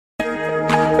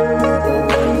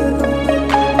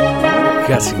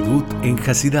Hasidut en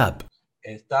Hasidab.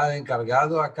 Está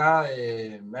encargado acá,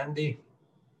 Mandy.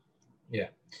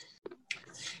 Yeah.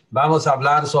 Vamos a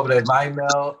hablar sobre el Maimel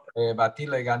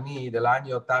Batile Gani del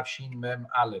año Tafshin Mem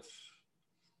Aleph.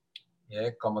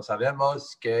 Como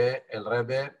sabemos que el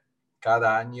Rebbe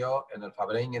cada año en el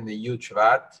Fabrengen de Yud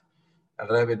Shvat, el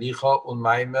Rebbe dijo un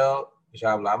Maimel,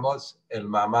 ya hablamos, el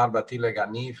Mamar Batile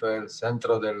Gani fue el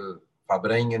centro del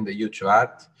Fabrengen de Yud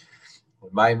Shvat. El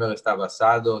Maimel está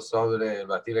basado sobre el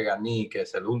Batile Gani, que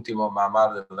es el último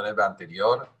Mamar del Rebbe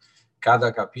anterior.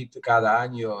 Cada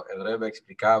año el Rebbe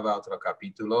explicaba otro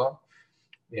capítulo.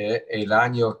 El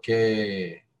año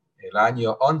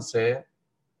 11,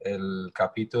 el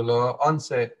capítulo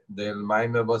 11 del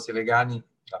Maimel Batile Gani,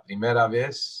 la primera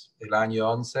vez, el año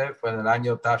 11, fue en el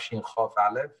año Tafshin Chof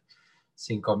Aleph,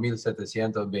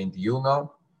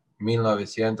 5721,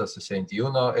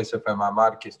 1961. Ese fue el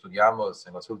Mamar que estudiamos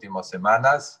en las últimas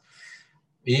semanas.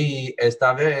 Y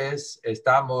esta vez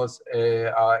estamos,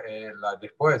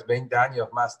 después, 20 años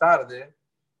más tarde,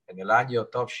 en el año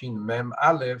Tafshin Mem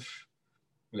Aleph,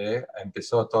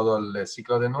 empezó todo el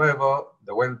ciclo de nuevo,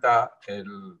 de vuelta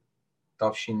el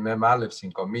Tafshin Mem Aleph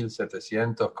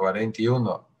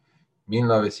 5741,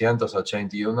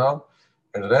 1981.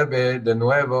 El Rebbe de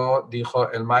nuevo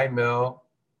dijo el Maimel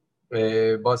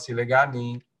Batile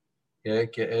Gani,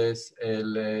 que es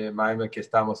el Maimel que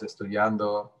estamos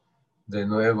estudiando de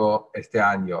nuevo este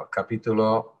año,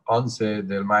 capítulo 11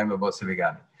 del Maimel Batile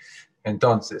Gani.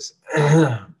 Entonces,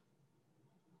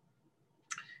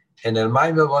 en el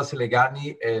Maimel Batile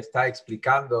Gani está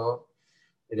explicando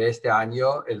de este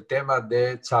año el tema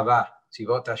de Tzavá,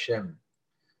 Tzivot Hashem.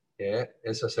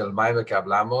 Eso es el Maimel que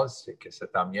hablamos, que es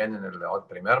también en el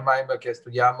primer Maimel que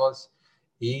estudiamos.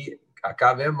 Y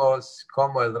acá vemos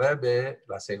cómo el Rebbe,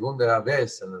 la segunda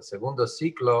vez, en el segundo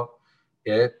ciclo,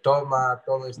 toma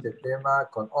todo este tema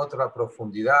con otra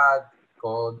profundidad,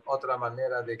 con otra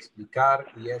manera de explicar,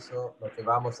 y eso es lo que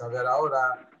vamos a ver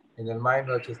ahora en el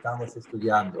Maimel que estamos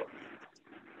estudiando.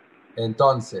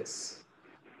 Entonces,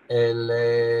 el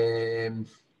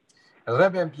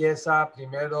Rebbe empieza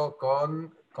primero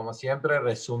con, como siempre,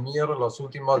 resumir los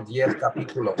últimos 10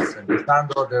 capítulos,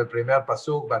 empezando del primer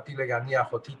pasuk, Batile Gani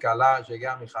Ajoti Kala, llegué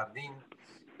a mi jardín,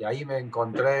 y ahí me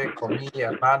encontré con mi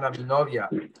hermana, mi novia.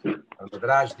 El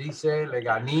Medrash dice, le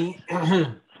ganí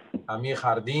a mi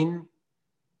jardín,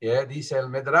 y dice el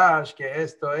Medrash que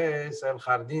esto es el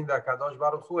jardín de Akadosh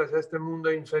Baruj Hu, es este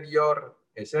mundo inferior,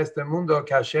 es este mundo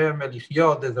que Hashem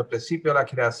eligió desde el principio de la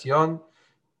creación,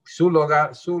 su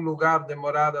lugar de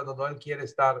morada donde él quiere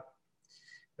estar.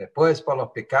 Después, por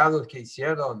los pecados que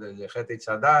hicieron desde Het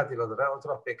Tzadat y los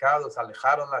otros pecados,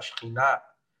 alejaron la Shekhinah,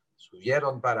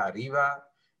 subieron para arriba,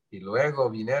 y luego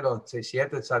vinieron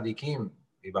 7 tzadikim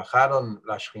y bajaron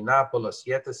la Shekhinah por los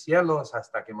 7 cielos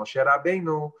hasta que Moshe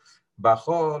Rabbeinu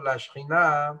bajó la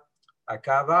Shekhinah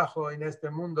acá abajo en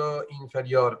este mundo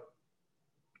inferior.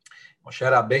 Moshe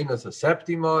Rabbeinu es el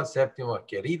séptimo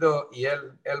querido, y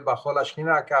él bajó la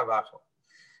Shekhinah acá abajo.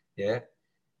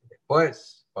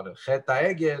 Después, por el Jeta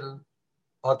Egel,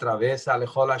 otra vez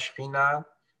alejó la Shekhinah,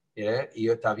 y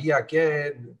había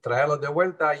que traerlo de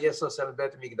vuelta, y eso es el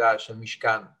Bet Mikdash, el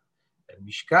Mishkan. El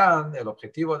Mishkan, el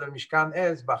objetivo del Mishkan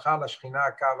es bajar la Shekhinah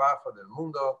acá abajo del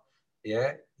mundo, y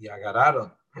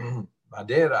agarraron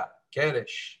madera,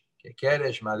 Keresh, que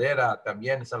Keresh, madera,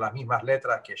 también son las mismas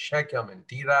letras que Sheker,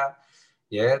 mentira,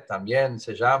 también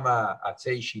se llama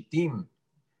Atzei Shittim,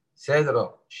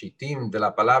 cedro, Shittim, de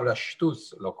la palabra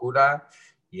Shtus, locura,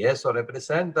 y eso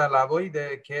representa la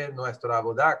avoide que nuestra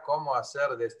abodá, cómo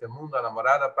hacer de este mundo la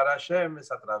morada para Hashem, es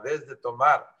a través de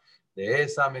tomar de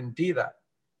esa mentira,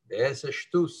 de ese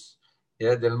Shtus,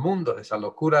 del mundo, de esa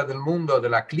locura del mundo, de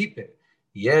la clipe,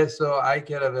 y eso hay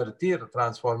que revertir,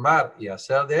 transformar y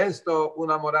hacer de esto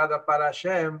una morada para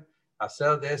Hashem,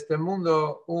 hacer de este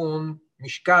mundo un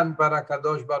Mishkan para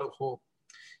Kadosh Baruj Hu.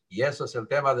 Y eso es el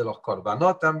tema de los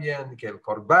korbanot también, que el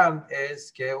korban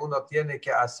es que uno tiene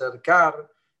que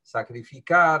acercar,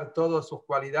 sacrificar todas sus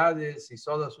cualidades y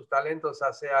todos sus talentos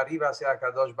hacia arriba, hacia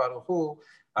Kadosh Baruj Hu,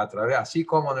 a través, así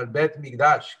como en el Bet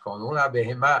Mikdash, con una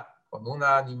behemá, con un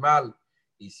animal,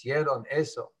 hicieron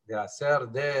eso, de hacer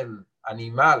del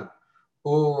animal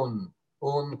un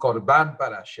korban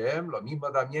para Hashem. Lo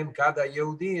mismo también cada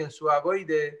Yehudí en su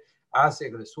avoide hace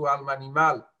de su alma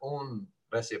animal un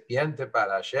recipiente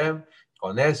para Hashem.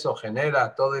 Con eso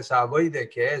genera toda esa avoide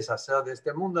que es hacer de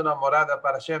este mundo una morada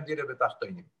para Hashem.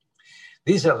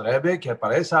 Dice el Rebbe que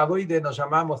para esa avoide nos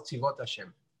llamamos Tzivot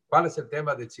Hashem. ¿Cuál es el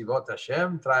tema de Tzivot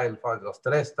Hashem? Trae las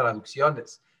 3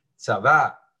 traducciones.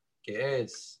 Tzavá, que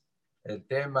es el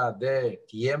tema de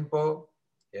tiempo,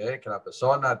 que la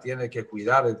persona tiene que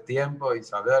cuidar el tiempo y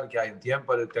saber que hay un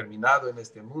tiempo determinado en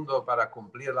este mundo para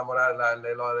cumplir la moral,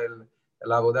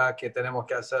 la boda que tenemos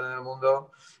que hacer en el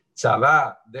mundo.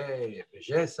 Tzavá de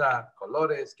belleza,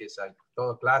 colores, que hay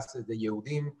todas clases de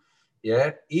Yehudim.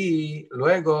 Y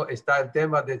luego está el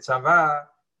tema de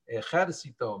Tzavá,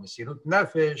 ejército, Mesirut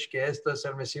Nefesh, que esto es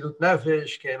el Mesirut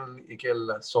Nefesh, que el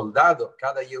soldado,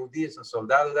 cada Yehudí es un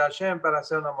soldado de Hashem para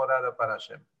hacer una morada para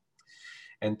Hashem.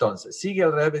 Entonces, sigue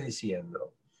el Rebbe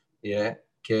diciendo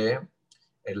que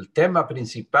el tema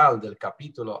principal del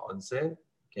capítulo 11,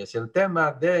 que es el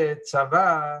tema de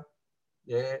Tzavá,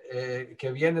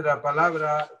 que viene de la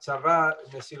palabra Tzavá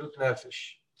Mesirut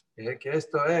Nefesh, que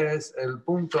esto es el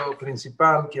punto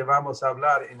principal que vamos a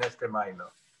hablar en este Maimon.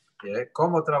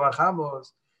 Cómo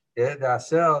trabajamos de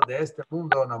hacer de este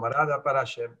mundo una morada para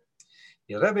Hashem.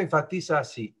 Y el Rebbe enfatiza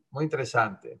así, muy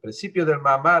interesante. En principio del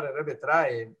Mamar, el Rebbe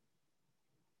trae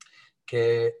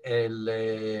que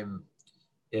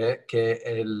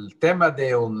el tema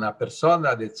de una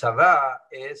persona de Tzavá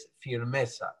es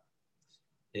firmeza.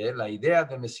 La idea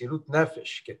de Mesirut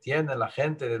Nefesh que tiene la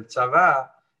gente del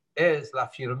Tzavá es la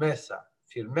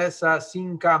firmeza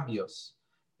sin cambios.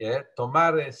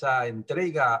 Tomar esa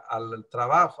entrega al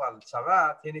trabajo, al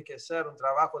Tzavá, tiene que ser un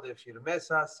trabajo de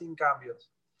firmeza sin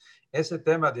cambios. Ese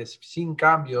tema de sin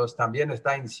cambios también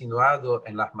está insinuado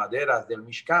en las maderas del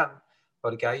Mishkan,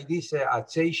 porque ahí dice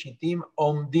Atzei Shitim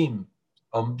Omdim.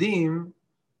 Omdim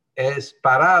es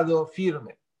parado,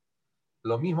 firme.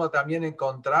 Lo mismo también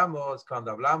encontramos cuando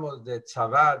hablamos de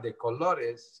Tzavá de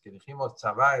colores, que dijimos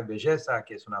Tzavá de belleza,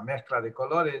 que es una mezcla de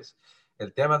colores.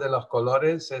 El tema de los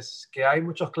colores es que hay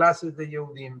muchas clases de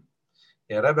Yehudim.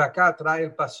 El Rebbe acá trae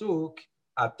el pasuk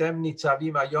Atem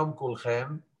Nitzavim Ayom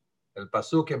Kulchem, el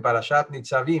pasuk en Parashat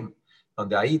Nitzavim,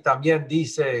 donde ahí también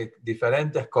dice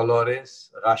diferentes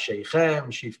colores, Rasheichem,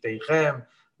 Shifteichem,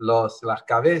 las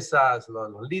cabezas,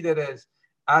 los líderes,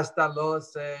 hasta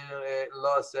los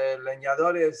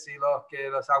leñadores y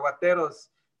los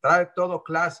aguateros, trae todo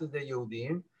clases de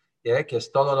Yehudim, que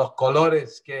es todos los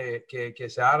colores que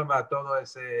se arma, toda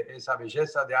esa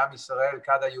belleza de Am Israel,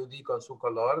 cada Yehudí con su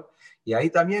color. Y ahí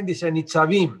también dice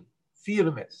Nitzavim,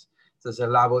 firmes. Entonces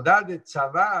la boda de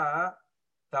Tzavá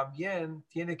también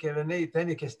tiene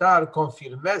que estar con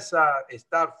firmeza,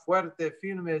 estar fuerte,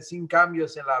 firme, sin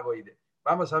cambios en la boda.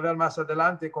 Vamos a ver más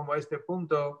adelante cómo este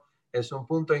punto es un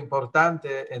punto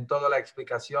importante en toda la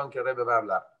explicación que Rebbe va a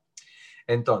hablar.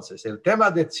 Entonces, el tema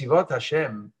de Tzivot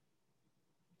Hashem,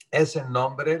 ese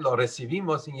nombre lo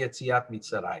recibimos en Yetziat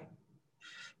Mitzrayim.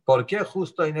 ¿Por qué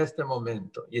justo en este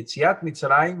momento? Yetziat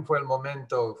Mitzrayim fue el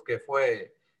momento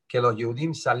que los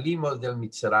Yehudim salimos del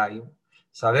Mitzrayim.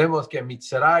 Sabemos que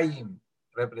Mitzrayim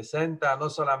representa no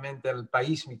solamente el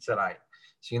país Mitzrayim,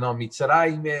 sino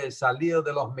Mitzrayim es salir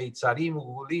de los Meitzarim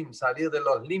Ugulim, salir de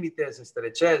los límites,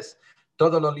 estrechez,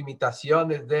 todas las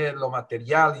limitaciones de lo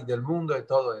material y del mundo y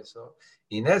todo eso.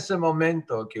 Y en ese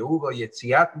momento que hubo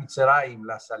Yetziat Mitzrayim,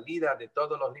 la salida de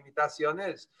todas las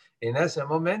limitaciones, en ese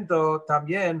momento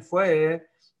también fue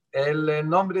el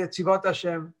nombre Tzivot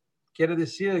Hashem. Quiere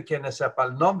decir que en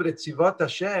el nombre Tzivot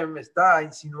Hashem está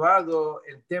insinuado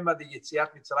el tema de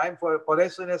Yetziat Mitzrayim, por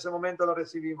eso en ese momento lo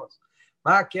recibimos.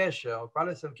 ¿Cuál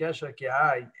es el kesher que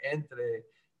hay entre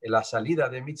la salida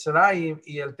de Mitzrayim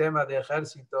y el tema de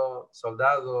ejército,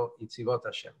 soldado y Tzivot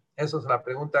Hashem? Esa es la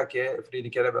pregunta que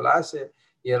Friedrich Rebbe hace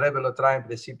y el Rebbe lo trae en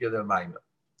principio del Maimon.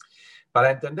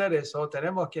 Para entender eso,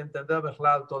 tenemos que entender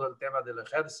todo el tema del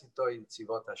ejército y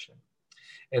Tzivot Hashem.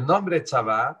 El nombre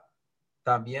Tzavá,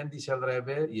 también dice el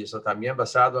Rebbe, y eso también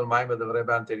basado en el Maimon del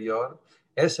Rebbe anterior,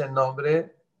 ese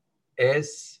nombre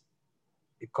es,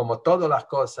 como todas las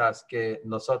cosas que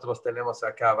nosotros tenemos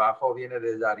acá abajo, viene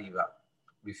desde arriba.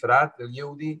 Bifrat, el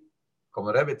Yehudi,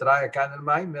 como Rebbe trae acá en el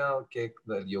Maimon, que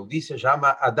el Yehudi se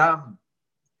llama Adam.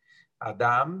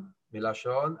 Adam,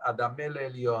 Milashon, Adam el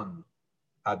Elión.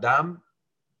 Adam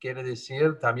quiere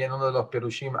decir también uno de los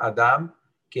perushim Adam,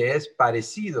 que es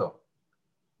parecido.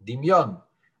 Dimión.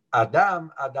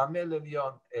 Adam, Adam el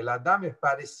Elión. El Adam es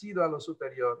parecido a lo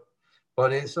superior.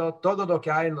 Por eso todo lo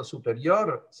que hay en lo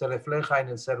superior se refleja en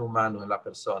el ser humano, en la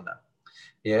persona.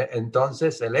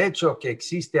 Entonces el hecho que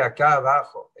existe acá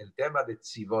abajo, el tema de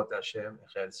Tzivot Hashem,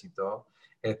 ejército,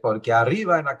 es porque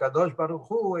arriba en Akadosh Baruch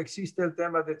Hu existe el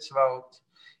tema de Tzvaot.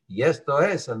 Y esto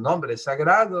es el nombre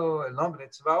sagrado, el nombre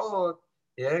Tzvaot,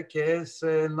 que es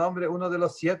el nombre, uno de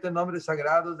los 7 nombres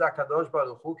sagrados de Akadosh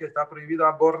Baruch Hu, que está prohibido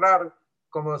a borrar,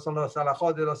 como son los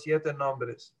alajot de los 7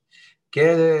 nombres.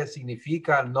 ¿Qué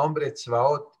significa el nombre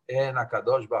Tzvaot en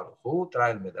Akadosh Baruch Hu?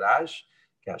 Trae el Medrash,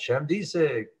 que Hashem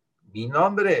dice, mi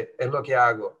nombre es lo que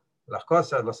hago. las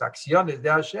cosas, las acciones de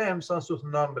Hashem son sus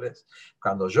nombres.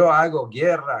 Cuando yo hago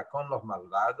guerra con los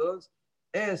malvados,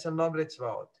 es el nombre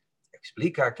Tzvaot.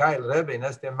 Explica acá el Rebbe en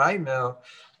este Maimer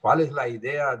cuál es la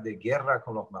idea de guerra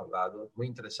con los malvados. Muy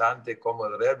interesante cómo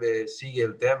el Rebbe sigue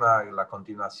el tema en la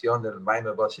continuación del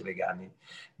Maimer Bosilegani.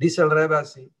 Dice el Rebbe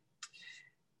así: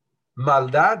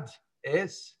 maldad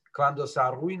es cuando se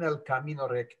arruina el camino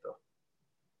recto.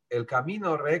 El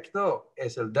camino recto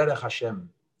es el Derech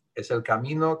Hashem. Es el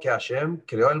camino que Hashem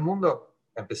creó el mundo.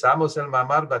 Empezamos el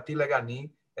Mamar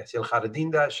Batilegani, es el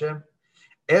jardín de Hashem.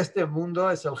 Este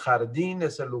mundo es el jardín,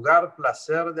 es el lugar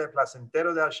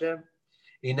placentero de Hashem.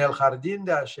 Y en el jardín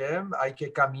de Hashem hay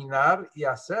que caminar y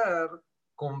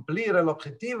cumplir el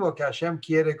objetivo que Hashem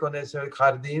quiere con ese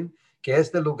jardín, que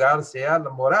este lugar sea la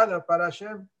morada para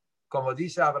Hashem. Como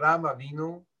dice Abraham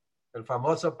Avinu, el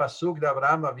famoso pasuk de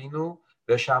Abraham Avinu,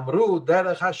 Veshamru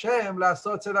derech Hashem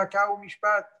la'asot tzedakah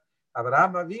u'mishpat.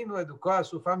 Abraham Avinu educó a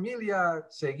su familia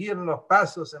seguir los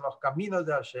pasos en los caminos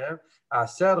de Hashem, a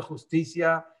hacer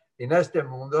justicia en este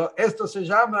mundo. Esto se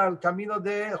llama el camino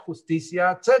de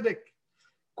justicia tzedek.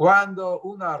 Cuando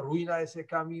uno arruina ese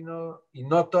camino y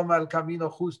no toma el camino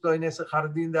justo en ese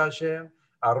jardín de Hashem,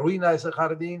 arruina ese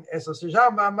jardín, eso se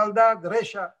llama maldad,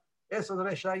 resha. Eso es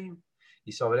reshaim.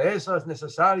 Y sobre eso es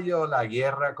necesario la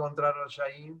guerra contra los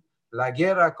reshaim, la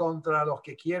guerra contra los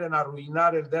que quieren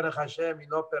arruinar el Derech Hashem y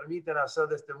no permiten hacer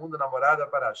de este mundo una morada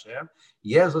para Hashem.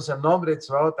 Y eso es el nombre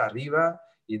Tzvaot arriba,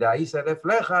 y de ahí se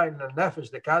refleja en el nefesh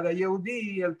de cada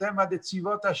Yehudí el tema de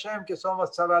Tzivot Hashem, que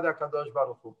somos tzavah de HaKadosh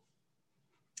Baruch Hu.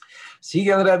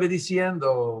 Sigue el Rebbe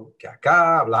diciendo que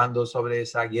acá, hablando sobre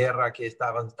esa guerra que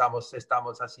estamos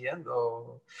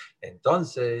haciendo,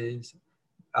 entonces,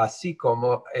 así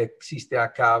como existe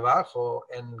acá abajo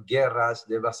en guerras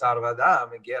de Basar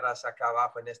Vadam, en guerras acá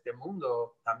abajo en este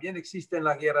mundo, también existe en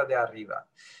la guerra de arriba,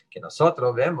 que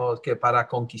nosotros vemos que para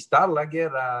conquistar la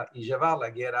guerra y llevar la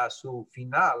guerra a su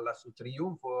final, a su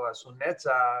triunfo, a su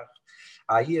netzach,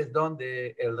 ahí es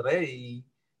donde el rey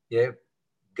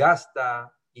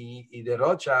gasta y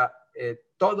derrocha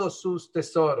todos sus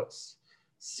tesoros.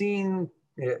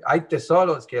 Hay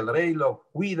tesoros que el rey lo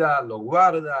cuida, lo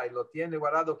guarda y lo tiene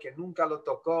guardado, que nunca lo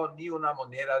tocó ni una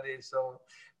moneda de eso.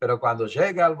 Pero cuando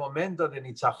llega el momento de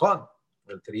Nitzajón,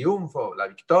 el triunfo, la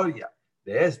victoria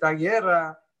de esta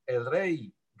guerra, el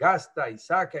rey gasta y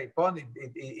saca y pone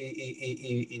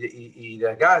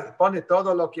pone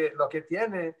todo lo que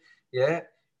tiene,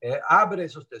 abre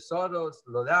sus tesoros,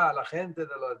 lo da a la gente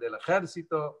del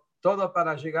ejército, todo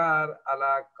para llegar a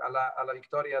la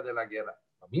victoria de la guerra.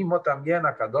 Lo mismo también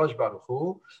a Kadosh Baruch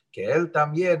Hu, que él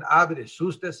también abre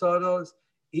sus tesoros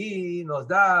y nos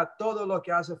da todo lo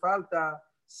que hace falta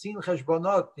sin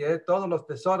heshbonot, todos los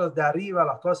tesoros de arriba,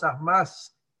 las cosas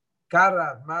más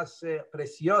caras, más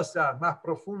preciosas, más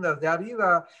profundas de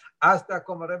arriba, hasta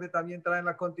como Rebbe también trae en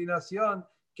la continuación,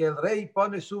 que el rey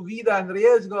pone su vida en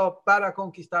riesgo para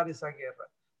conquistar esa guerra.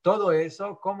 Todo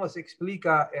eso, ¿cómo se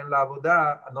explica en la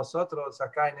Abodá a nosotros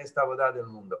acá en esta Abodá del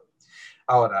mundo?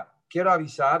 Ahora, quiero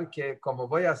avisar que como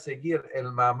voy a seguir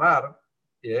el mamar,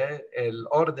 el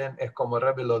orden es como el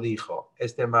Rebbe lo dijo.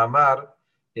 Este mamar,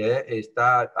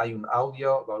 hay un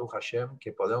audio, Baruch Hashem,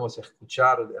 que podemos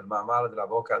escuchar el mamar de la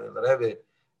boca del Rebbe,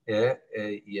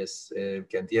 y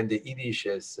que entiende Yiddish,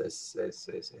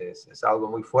 es algo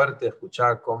muy fuerte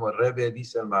escuchar cómo el Rebbe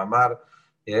dice el mamar,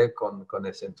 con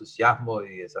ese entusiasmo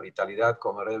y esa vitalidad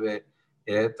como el Rebbe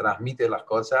transmite las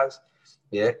cosas.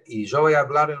 Y yo voy a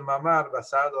hablar el mamar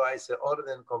basado a ese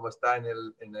orden como está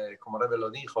como Rebbe lo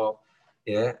dijo,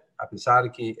 a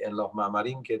pesar que en los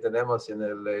mamarín que tenemos en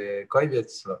el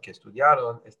Kovetz, los que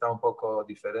estudiaron, está un poco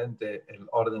diferente el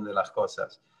orden de las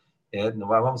cosas. Nos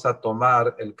vamos a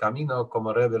tomar el camino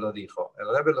como Rebbe lo dijo.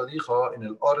 El Rebbe lo dijo en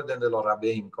el orden de los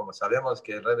Rabbeim, como sabemos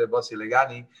que el Rebbe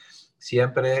Bosilegani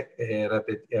siempre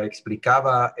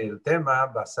explicaba el tema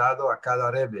basado a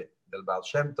cada Rebbe, del Baal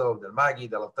Shem Tov, del Magi,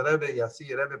 del Alter Rebbe, y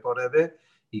así Rebbe por Rebbe,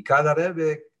 y cada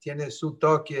Rebbe tiene su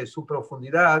toque, su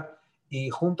profundidad, y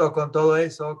junto con todo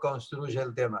eso construye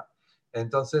el tema.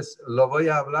 Entonces, lo voy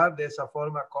a hablar de esa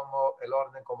forma como el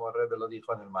orden, como el Rebbe lo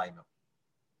dijo en el Maino.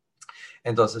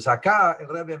 Entonces, acá el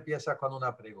Rebbe empieza con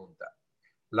una pregunta.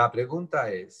 La pregunta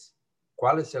es,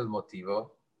 ¿cuál es el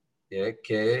motivo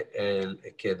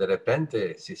que de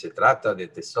repente, si se trata de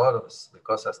tesoros, de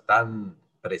cosas tan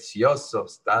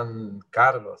preciosos, tan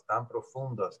caros, tan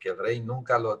profundos, que el rey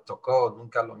nunca lo tocó,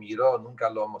 nunca lo miró, nunca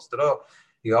lo mostró,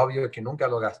 y obvio que nunca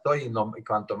lo gastó y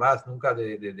cuanto más nunca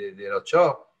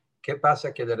derrochó, ¿qué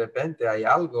pasa? Que de repente hay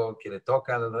algo que le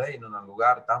toca al rey en un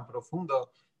lugar tan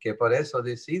profundo que por eso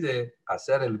decide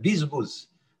hacer el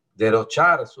bisbus,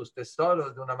 derrochar sus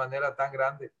tesoros de una manera tan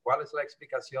grande. ¿Cuál es la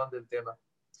explicación del tema?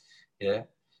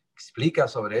 Explica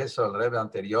sobre eso el Rebbe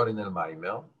anterior en el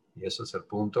Maimel, y eso es el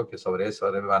punto que sobre eso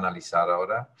el Rebbe va a analizar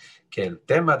ahora, que el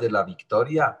tema de la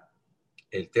victoria,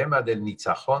 el tema del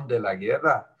nitzajón de la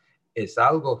guerra, es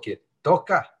algo que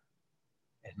toca,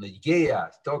 es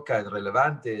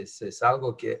relevante, es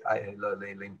algo que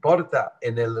le importa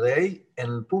en el rey,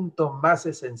 en el punto más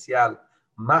esencial,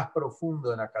 más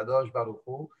profundo en Akadosh Baruj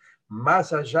Hu,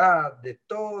 más allá de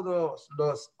todos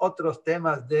los otros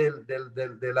temas de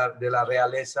la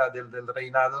realeza, del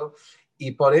reinado.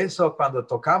 Y por eso cuando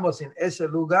tocamos en ese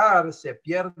lugar se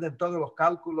pierden todos los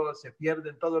cálculos, se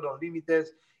pierden todos los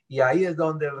límites, y ahí es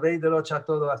donde el rey derrocha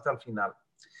todo hasta el final.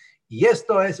 Y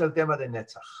esto es el tema de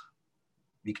Netzach,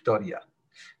 victoria.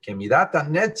 Que Midat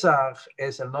Netzach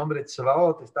es el nombre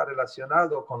Tzvaot, está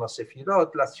relacionado con los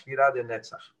Sefirot, la Sefirá de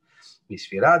Netzach. Y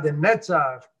Sefirá de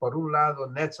Netzach, por un lado,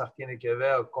 Netzach tiene que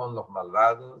ver con los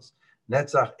malvados.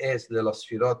 Netzach es de los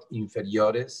Sefirot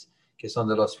inferiores, que son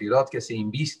de los Sefirot que se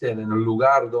invisten en un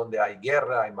lugar donde hay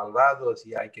guerra, hay malvados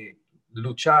y hay que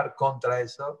luchar contra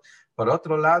eso. Por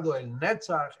otro lado, el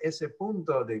Netzach, ese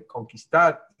punto de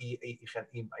conquistar y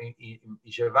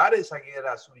llevar esa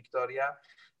guerra a su victoria,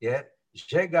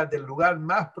 llega del lugar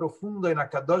más profundo en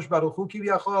Akadosh Baruj Hu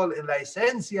Kivyachol, en la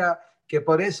esencia, que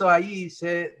por eso ahí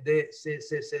se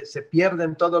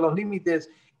pierden todos los límites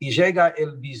y llega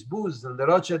el bisbuz, el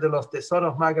derroche de los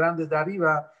tesoros más grandes de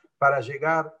arriba para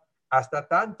llegar hasta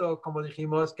tanto, como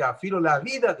dijimos, que afilo la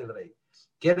vida del rey.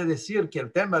 Quiere decir que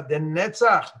el tema de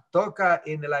Netzach toca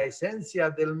en la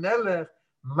esencia del Melech,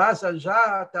 más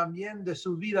allá también de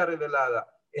su vida revelada.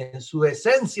 En su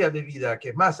esencia de vida, que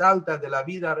es más alta de la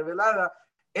vida revelada,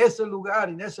 ese lugar,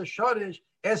 en ese Shoresh,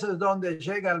 ese es donde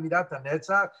llega el Midat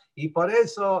Netzach, y por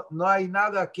eso no hay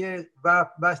nada que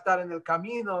va a estar en el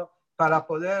camino para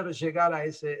poder llegar a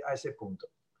ese punto.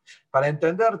 Para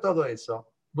entender todo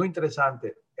eso, muy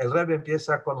interesante, el Rebbe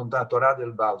empieza con una Torah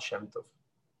del Baal Shem Tov.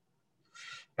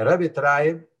 El Rebbe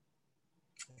trae,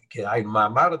 que hay un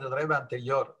mamar del Rebbe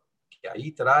anterior, que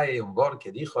ahí trae un bor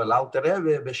que dijo el Alter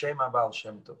Rebbe Beshema Baal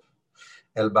Shem Tov.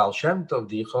 El Baal Shem Tov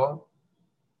dijo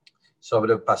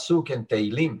sobre el pasuk en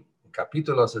Teilim,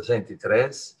 capítulo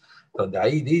 63, donde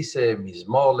ahí dice,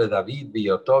 Mizmor le David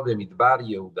biyotó bemidbar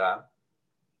Yehuda.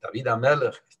 David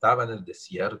Amelech estaba en el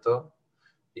desierto,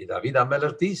 y David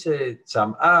Amelech dice,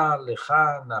 Tzam'a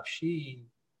lecha nafshi,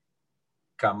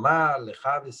 kama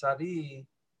lecha besari,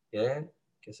 que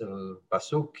es el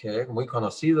pasuk muy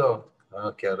conocido,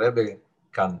 que el Rebbe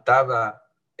cantaba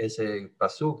ese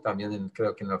pasuk, también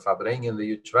creo que en el Fabrengen de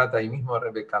Yuchvat, ahí mismo el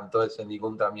Rebbe cantó ese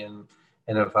nigun también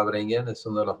en el Fabrengen, es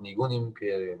uno de los nigunim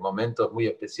que momentos muy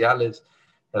especiales,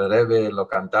 el Rebbe lo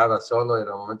cantaba solo,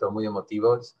 eran momentos muy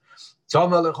emotivos.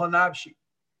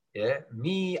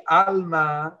 Mi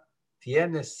alma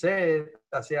tiene sed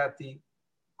hacia ti,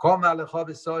 coma lejo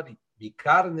besori. Mi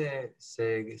carne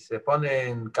se pone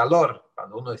en calor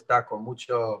cuando uno está con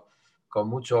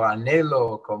mucho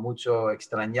anhelo, con mucho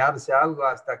extrañarse algo,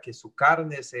 hasta que su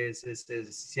carne se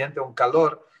siente un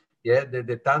calor,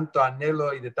 de tanto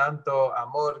anhelo y de tanto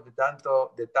amor,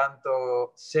 de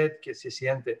tanto sed que se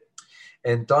siente.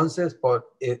 Entonces,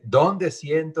 ¿dónde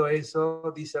siento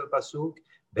eso? Dice el pasuk,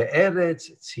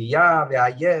 Be'eretz tziyah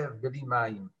ve'ayev beli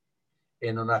mayim,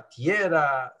 en una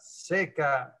tierra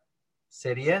seca,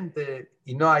 sediente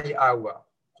y no hay agua.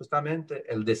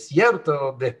 Justamente el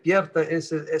desierto despierta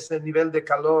ese nivel de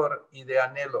calor y de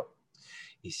anhelo.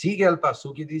 Y sigue el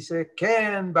pasuk y dice,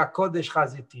 Ken bakodesh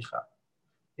chazitija.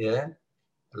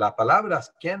 La palabra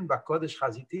Ken bakodesh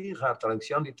chazitija,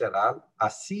 traducción literal,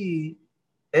 así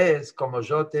es como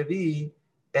yo te vi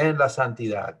en la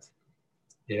santidad.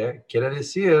 Quiere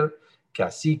decir que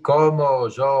así como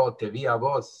yo te vi a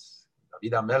vos,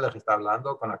 David Amelech está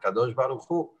hablando con Akadosh Baruj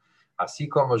Hu, así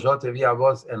como yo te vi a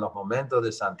vos en los momentos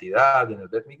de santidad, en el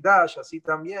Bet Mikdash, así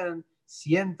también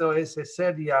siento ese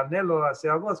sed y anhelo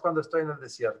hacia vos cuando estoy en el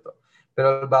desierto.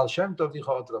 Pero el Baal Shem Tov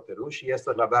dijo otro perush, y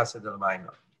esto es la base del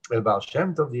Maimon. El Baal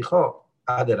Shem Tov dijo,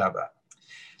 Aderabá,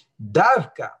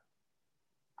 Davka,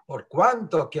 por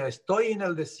cuanto que estoy en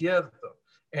el desierto,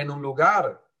 en un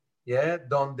lugar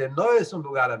donde no es un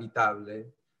lugar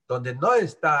habitable, donde no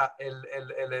está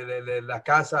la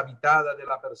casa habitada de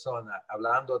la persona,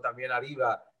 hablando también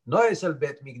arriba, no es el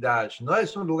Bet Mikdash, no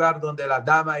es un lugar donde la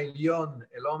dama Elión,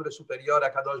 el hombre superior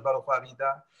a Kadosh Baruj Hu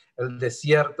habita, el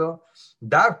desierto.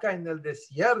 Davka en el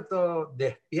desierto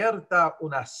despierta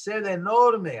una sed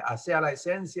enorme hacia la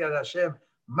esencia de Hashem,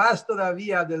 más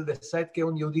todavía del sed que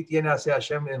un yudí tiene hacia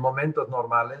Hashem en momentos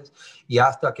normales, y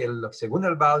hasta que, según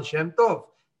el Baal Shem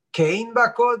Tov, Kein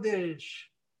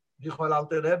Bakodesh, dijo el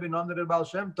Alter Rebbe en nombre del Baal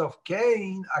Shem Tov,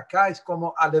 Kein acá es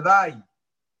como alevai,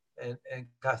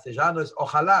 en castellano es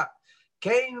ojalá.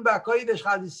 Kein bakodesh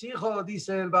hadisijo,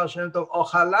 dice el Baal Shem Tov,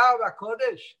 ojalá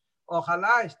bakodesh,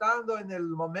 ojalá estando en el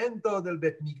momento del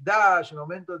Bet Mikdash, en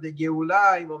momentos de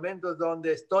Geulah, en momentos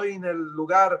donde estoy en el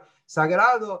lugar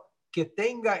sagrado, que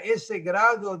tenga ese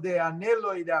grado de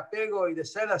anhelo y de apego y de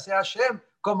ser hacia Hashem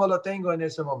como lo tengo en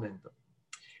ese momento.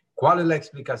 ¿Cuál es la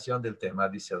explicación del tema?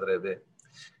 Dice el Rebbe.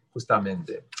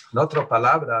 Justamente, en otras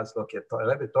palabras, lo que el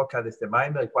Rebbe toca de este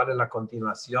Maimer, ¿cuál es la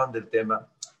continuación del tema?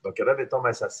 Lo que el Rebbe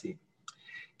toma es así.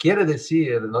 Quiere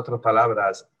decir, en otras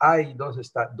palabras, hay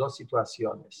dos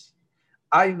situaciones.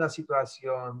 Hay una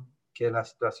situación que es la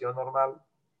situación normal,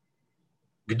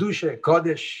 Gdushe,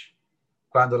 Kodesh,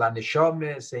 cuando la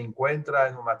Neshome se encuentra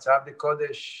en un matzav de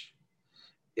Kodesh,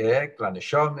 la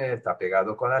Neshome está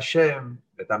pegado con Hashem,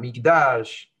 Bet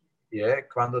HaMikdash,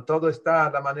 cuando todo está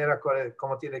de la manera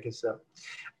como tiene que ser.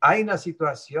 Hay una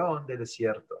situación de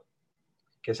desierto,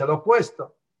 que es el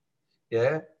opuesto.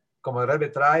 Como el Rebbe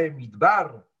trae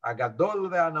Midbar, Agadol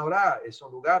de Anorá, es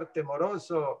un lugar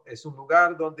temoroso, es un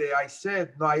lugar donde hay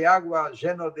sed, no hay agua,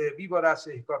 lleno de víboras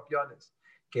y escorpiones.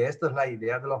 Que esta es la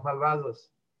idea de los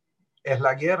malvados. Es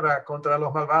la guerra contra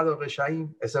los malvados,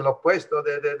 Reshaim, es el opuesto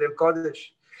del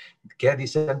Kodesh. ¿Qué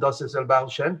dice entonces el Baal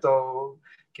Shem Tov?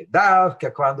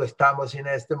 Que cuando estamos en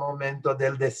este momento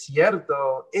del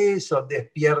desierto, eso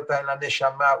despierta en la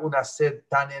Neshama una sed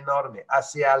tan enorme,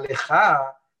 hace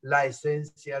alejar la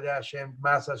esencia de Hashem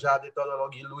más allá de todos los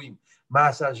Giluim,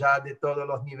 más allá de todos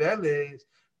los niveles.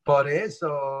 Por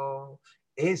eso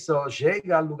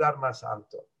llega al lugar más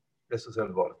alto. Eso es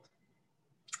el borde.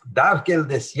 Dar que el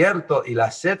desierto y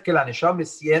la sed que la Neshama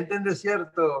siente en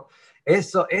desierto,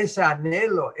 ese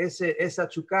anhelo, esa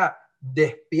chuká,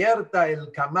 despierta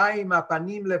el kamaim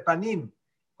apanim lepanim,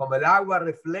 como el agua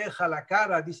refleja la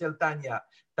cara, dice el Tanya,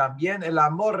 también el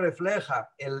amor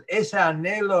refleja ese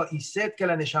anhelo y sed que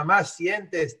la Neshama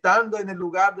siente estando en el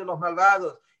lugar de los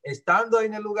malvados, estando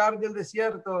en el lugar del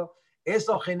desierto.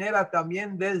 Eso genera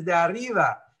también desde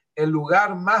arriba el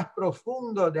lugar más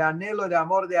profundo de anhelo, de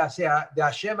amor de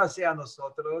Hashem hacia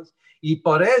nosotros, y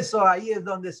por eso ahí es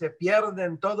donde se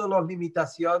pierden todas las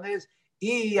limitaciones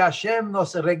y Hashem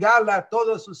nos regala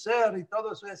todo su ser y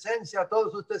toda su esencia,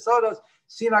 todos sus tesoros,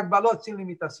 sin agbalot, sin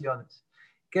limitaciones.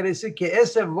 Quiere decir que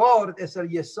ese word es el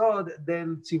yesod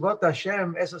del Tzivot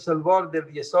Hashem, ese es el word del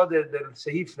yesod del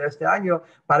Seif de este año,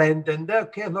 para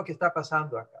entender qué es lo que está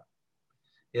pasando acá.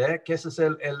 Que ese es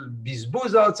el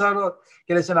bizbuz otzarot,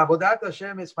 que es en Avodat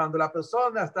Hashem, es cuando la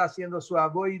persona está haciendo su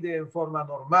avoide en forma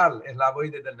normal, es la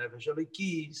avoide del Nefesh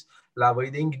Elikis, la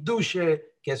avoide in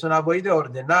Gdushe, que es un avoide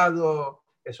ordenado,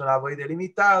 es un avoide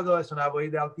limitado, es un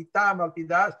avoide alpitam,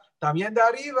 alpidas, también de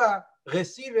arriba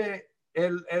recibe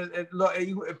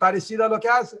parecido a lo que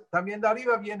hace, también de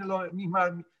arriba viene lo mismo,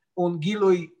 un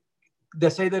gilui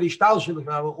de Seder Ishtalshel,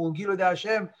 un gilui de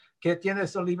Hashem que tiene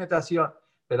esa limitación.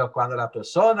 Pero cuando la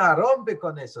persona rompe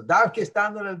con eso, da que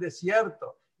estando en el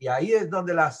desierto, y ahí es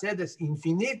donde la sed es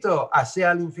infinito,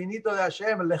 hacia el infinito de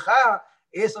Hashem, lejá,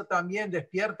 eso también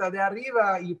despierta de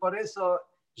arriba, y por eso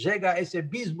llega ese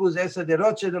bisbus, ese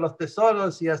derroche de los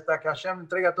tesoros, y hasta que Hashem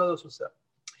entrega todo su ser.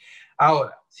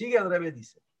 Ahora, sigue el Rebbe,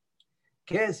 dice,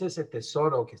 ¿qué es ese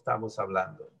tesoro que estamos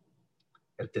hablando?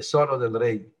 El tesoro del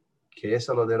rey, que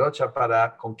eso lo derrocha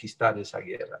para conquistar esa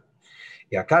guerra.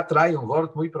 Y acá trae un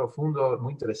word muy profundo,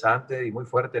 muy interesante y muy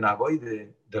fuerte en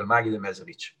Avoide del Magi de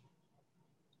Mezrich.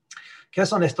 ¿Qué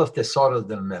son estos tesoros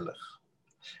del Melech?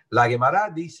 La Gemara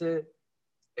dice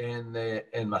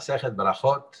en Masejet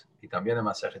Barajot y también en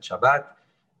Masejet Shabbat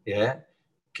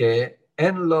que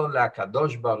en lo la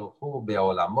Kadosh Baruch Hu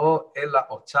beolamo ela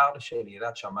otzar shel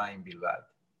yirat shamayim bilvad.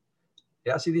 Y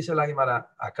así dice la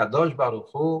Gemara, a Kadosh Baruch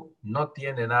Hu no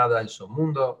tiene nada en su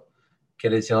mundo.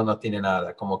 Quiere decir no tiene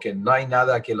nada, como que no hay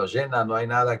nada que lo llena, no hay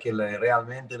nada que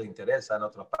realmente le interesa, en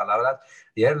otras palabras,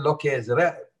 y es lo que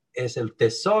es el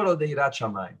tesoro de Yirat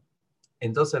Shamayim.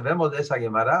 Entonces vemos de esa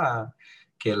Gemara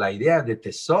que la idea de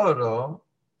tesoro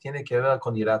tiene que ver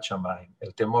con Yirat Shamayim,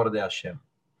 el temor de Hashem.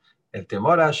 El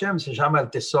temor a Hashem se llama el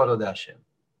tesoro de Hashem.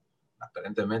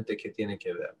 Aparentemente, ¿qué tiene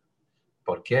que ver?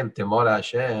 Porque el temor a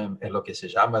Hashem es lo que se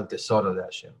llama el tesoro de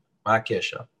Hashem.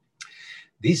 Ma'akesha.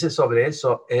 Dice sobre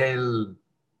eso el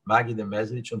Magi de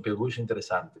Mezrich un perush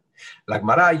interesante. La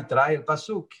Gemara ahí trae el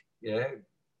pasuk,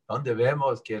 donde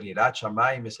vemos que el Yirat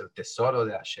Shamayim es el tesoro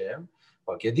de Hashem,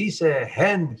 porque dice,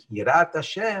 Hen Yirat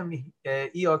Hashem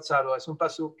y Otzaro, es un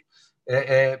pasuk,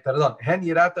 Hen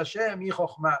Yirat Hashem y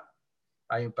Chochma.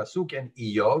 Hay un pasuk en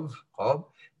Iyov,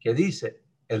 que dice,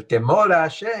 el temor a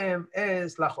Hashem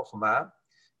es la Chochma,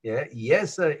 Y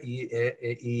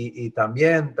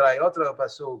también trae otro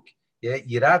pasuk,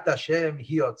 Yirat Hashem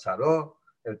hi otzaro,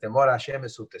 el temor a Hashem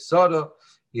es su tesoro,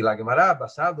 y la Gemara,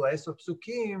 basado a esos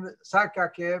psukim,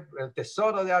 saca que el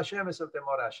tesoro de Hashem es el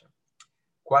temor a Hashem.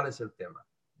 ¿Cuál es el tema?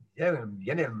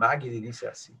 Viene el Maggid y dice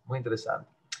así, muy interesante.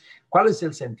 ¿Cuál es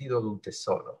el sentido de un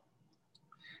tesoro?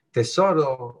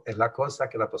 Tesoro es la cosa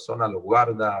que la persona lo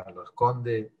guarda, lo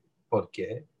esconde. ¿Por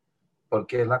qué?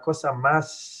 Porque es la cosa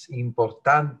más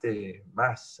importante,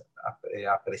 más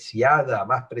apreciada,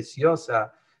 más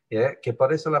preciosa, que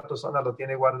por eso la persona lo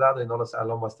tiene guardado y no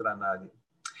lo muestra a nadie.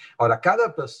 Ahora,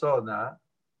 cada persona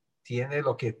tiene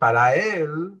lo que para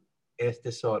él es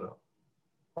tesoro.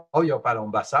 Obvio, para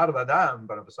un basar badam,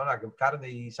 para una persona con carne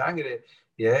y sangre,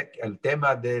 el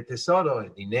tema de tesoro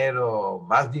es dinero,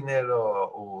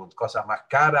 o cosas más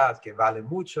caras que valen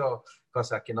mucho,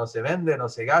 cosas que no se venden, no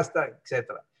se gastan,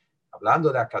 etc.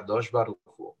 Hablando de Akadosh Baruch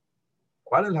Hu,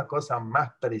 ¿cuál es la cosa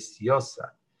más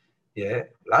preciosa?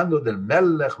 Hablando del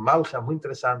Melech Malcha, muy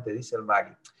interesante, dice el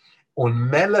Maggid. Un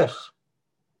Melech,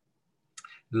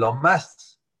 lo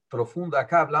más profundo,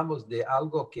 acá hablamos de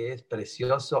algo que es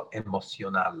precioso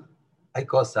emocional. Hay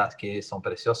cosas que son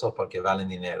preciosas porque valen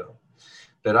dinero,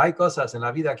 pero hay cosas en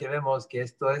la vida que vemos que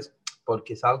esto es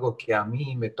porque es algo que a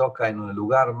mí me toca en un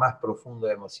lugar más profundo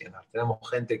emocional. Tenemos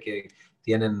gente que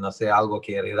tienen, no sé, algo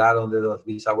que heredaron de los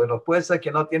bisabuelos. Puede ser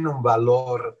que no tiene un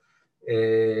valor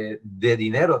de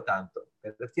dinero tanto,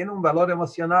 pero tiene un valor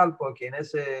emocional porque en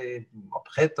ese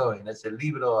objeto, en ese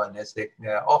libro, en esa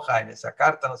hoja, en esa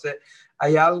carta, no sé,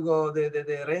 hay algo de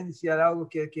herencia, de algo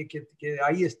que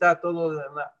ahí está todo,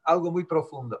 algo muy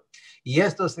profundo. Y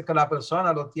esto es que la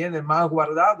persona lo tiene más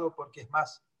guardado porque es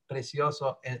más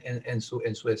precioso en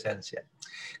su esencia.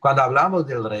 Cuando hablamos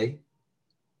del rey,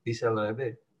 dice el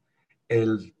Rebbe,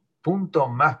 el punto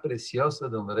más precioso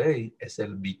de un rey es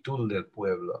el bitul del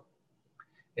pueblo.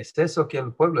 Es eso que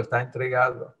el pueblo está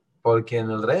entregado, porque en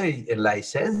el rey, en la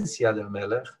esencia del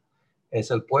Melech, es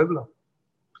el pueblo.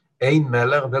 Ein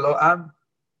Melech velo am,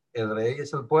 el rey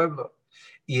es el pueblo,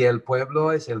 y el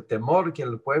pueblo es el temor que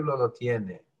el pueblo lo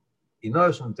tiene. Y no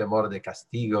es un temor de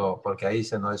castigo, porque ahí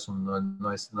no es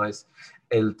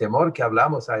el temor que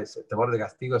hablamos, el temor de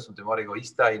castigo es un temor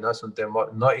egoísta y no es un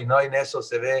temor, y no en eso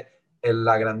se ve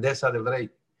la grandeza del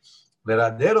rey.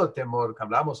 Verdadero temor, que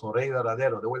hablamos un rey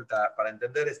verdadero, de vuelta, para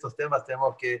entender estos temas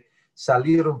tenemos que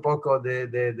salir un poco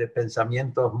de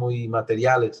pensamientos muy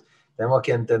materiales. Tenemos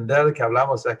que entender que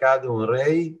hablamos acá de un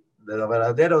rey, de los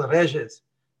verdaderos reyes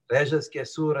que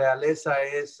su realeza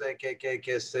es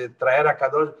que se traer a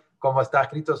Kadosh, como está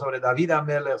escrito sobre David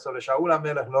Amelech, sobre Shaul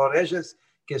Amelech, los reyes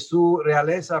que su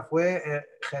realeza fue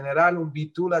generar un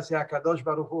bitul hacia Kadosh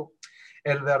Baruch Hu.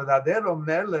 El verdadero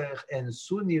Melech en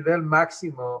su nivel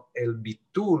máximo, el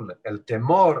bitul, el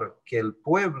temor que el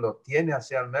pueblo tiene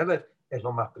hacia el Melech es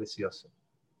lo más precioso.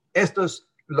 Esto es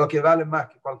lo que vale más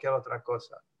que cualquier otra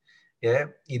cosa.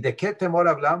 ¿Y de qué temor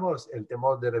hablamos? El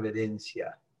temor de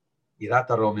reverencia.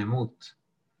 Yirat Romemut,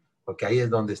 porque ahí es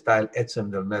donde está el Etzem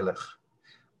del Melech.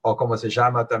 O como se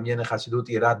llama también en Hasidut,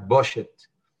 Yirat Boshet,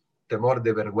 temor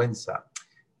de vergüenza.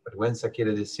 Vergüenza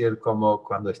quiere decir como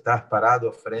cuando estás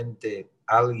parado frente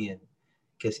a alguien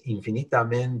que es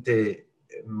infinitamente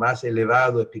más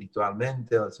elevado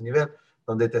espiritualmente a su nivel,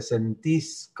 donde te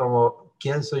sentís como,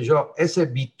 ¿quién soy yo? Ese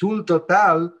bitul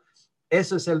total,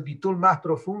 eso es el bitul más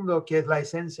profundo que es la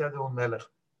esencia de un Melech.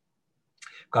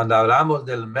 Cuando hablamos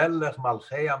del Melech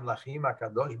Malchei Amlachim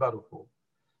Akadosh Baruch Hu,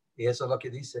 y eso es lo que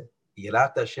dice,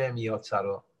 Yirat Hashem y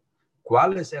Otzaro.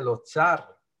 ¿Cuál es el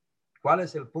Otzar? ¿Cuál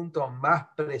es el punto más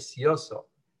precioso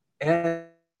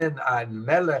en el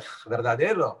Melech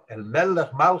verdadero? El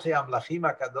Melech Malchei Amlachim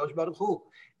Akadosh Baruch Hu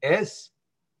es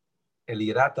el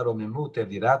Yirat Romemut,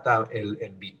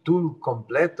 el bitul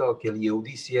completo que el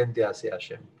Yehudi siente hacia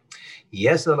Hashem. Y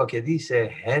eso es lo que dice,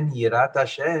 Hen Yirat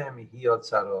Hashem y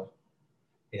Otzaro.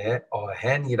 O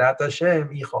Hen Yirat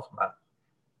Hashem y Chochma.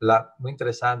 Muy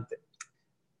interesante.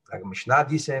 La Mishnah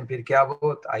dice en Pirkei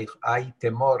Avot, hay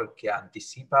temor que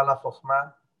anticipa la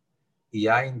Chochma y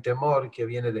hay un temor que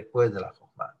viene después de la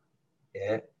Chochma.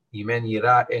 Y men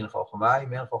irá en Chochma y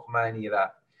men Chochma en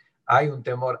irá. Hay un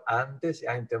temor antes y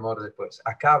hay un temor después.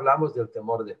 Acá hablamos del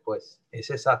temor después. Es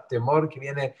ese temor que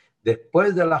viene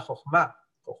después de la Chochma.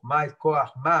 Chochma es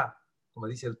Koachma, como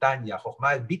dice el Tanya.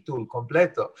 Chochma es bitul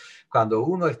completo. Cuando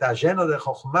uno está lleno de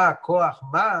Chochma,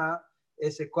 Koachma,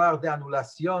 ese cuadro de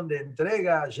anulación, de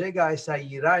entrega, llega a esa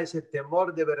ira, ese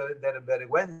temor de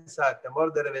vergüenza,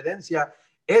 temor de reverencia,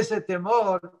 ese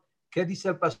temor que dice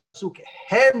el pasuk,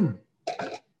 Hen.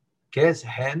 ¿Qué es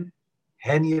Hen?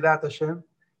 Hen Yirat Hashem.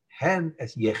 Hen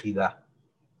es Yehidah.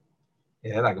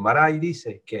 La Gemara ahí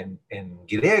dice que en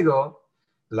griego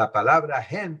la palabra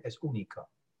gen es único.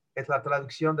 Es la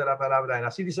traducción de la palabra gen.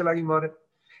 Así dice la Gemara.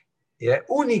 Es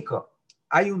único.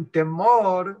 Hay un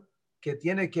temor que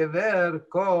tiene que ver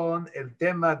con el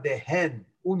tema de gen,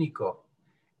 único.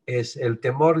 Es el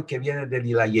temor que viene de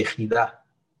la yejidá.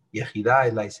 Yejidá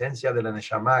es la esencia de la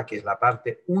Neshama, que es la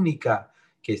parte única,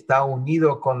 que está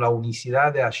unido con la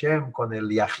unicidad de Hashem, con el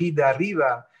yajid de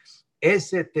arriba.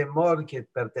 Ese temor que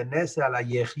pertenece a la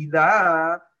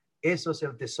yejidá, eso es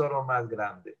el tesoro más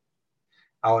grande.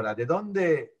 Ahora, ¿de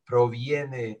dónde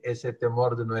proviene ese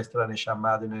temor de nuestra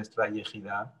Neshama, de nuestra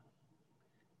yejidá?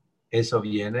 Eso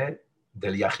viene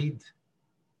del yajid.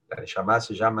 La Neshama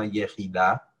se llama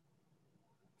yejidá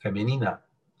femenina,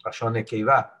 Rashon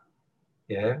Nekeiva.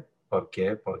 ¿Por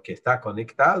qué? Porque está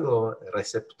conectado, el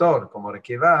receptor, como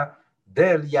Nekeiva,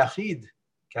 del yajid,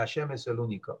 que Hashem es el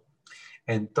único.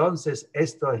 Entonces,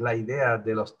 esto es la idea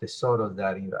de los tesoros de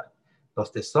arriba.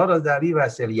 Los tesoros de arriba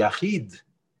es el yajid,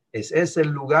 es el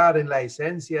lugar en la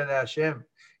esencia de Hashem,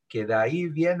 que de ahí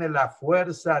viene la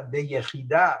fuerza de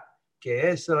yejidá, que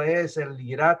eso es el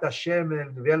Yirat Hashem en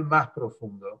el nivel más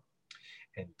profundo.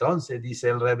 Entonces dice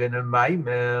el Rebbe en el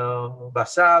Maimer,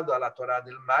 basado a la Torah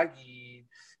del Magid,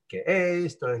 que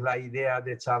esto es la idea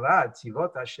de Tzavat,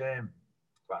 Tzivot Hashem.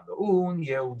 Cuando un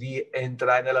Yehudi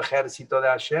entra en el ejército de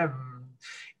Hashem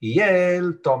y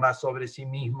él toma sobre sí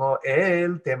mismo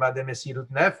el tema de Mesirut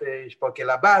Nefesh, porque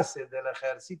la base del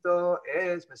ejército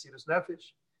es Mesirut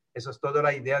Nefesh. Eso es toda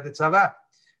la idea de Tzavat.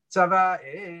 Tzavá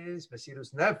es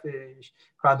Mesirut Nefesh.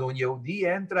 Cuando un Yehudi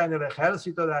entra en el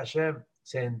ejército de Hashem,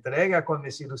 se entrega con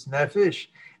Mesirut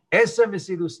Nefesh. Ese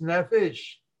Mesirut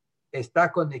Nefesh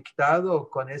está conectado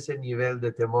con ese nivel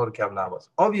de temor que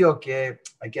hablamos. Obvio que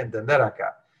hay que entender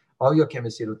acá. Obvio que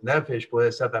Mesirut Nefesh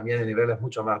puede ser también en niveles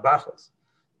mucho más bajos.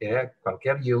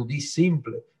 Cualquier Yehudi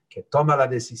simple que toma la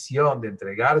decisión de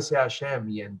entregarse a Hashem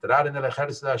y entrar en el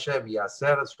ejército de Hashem y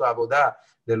hacer su abodá,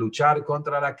 de luchar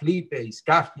contra la clipe,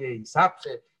 Iskafje,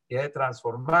 Isapje,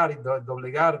 transformar y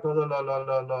doblegar todo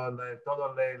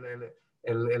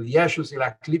el Yeshus y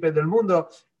la clipe del mundo,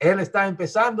 él está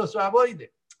empezando su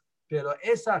aboide. Pero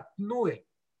esa nube,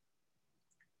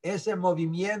 ese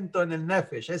movimiento en el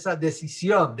Nefesh, esa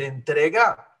decisión de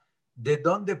entrega, ¿de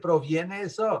dónde proviene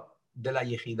eso? De la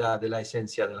yejidá, de la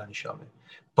esencia de la Neshama.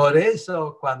 Por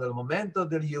eso, cuando el momento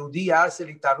del Yehudi hace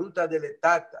la taruta de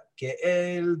letata, que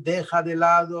él deja de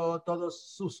lado todas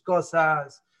sus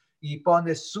cosas y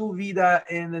pone su vida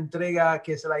en entrega,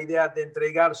 que es la idea de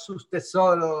entregar sus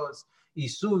tesoros y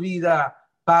su vida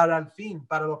para el fin,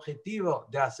 para el objetivo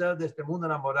de hacer de este mundo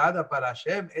una morada para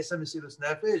Hashem, ese Mesirut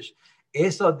Nefesh,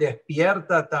 eso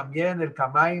despierta también el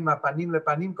Kamaim, Apanim,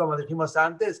 Lepanim, como dijimos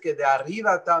antes, que de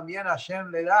arriba también Hashem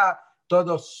le da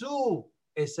todo su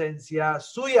esencia,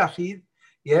 su yahid,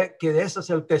 que de eso es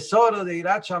el tesoro de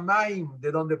Yirat Shamayim,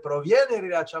 de donde proviene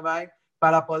Yirat Shamayim,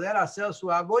 para poder hacer su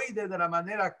avoide de la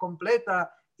manera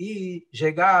completa y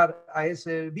llegar a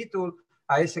ese bitul,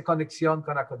 a esa conexión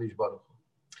con HaKadosh Baruj Hu.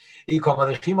 Y como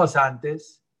dijimos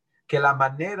antes, que la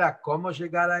manera como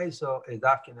llegar a eso es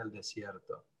aquí en el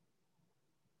desierto.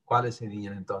 ¿Cuáles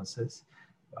serían entonces?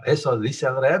 Eso dice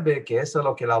el Rebbe, que eso es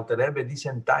lo que el Alter Rebbe dice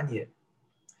en Tanye.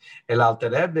 El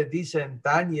Alter Rebbe dice en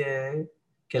Tanye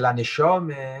que la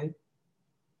Neshome,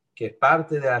 que es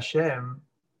parte de Hashem,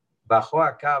 bajó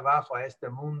acá abajo a este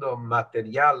mundo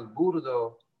material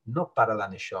burdo, no para la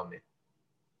Neshome,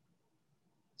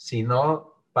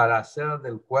 sino para hacer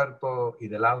del cuerpo y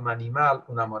del alma animal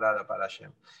una morada para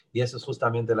Hashem. Y eso es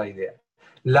justamente la idea.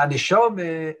 La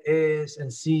Neshome es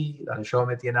en sí, la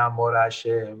Neshome tiene amor a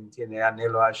Hashem, tiene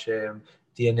anhelo a Hashem,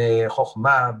 tiene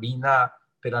Chokhmah, Binah,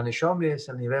 pero la Neshome es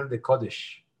el nivel de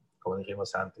Kodesh, como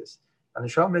dijimos antes. La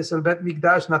Neshome es el Bet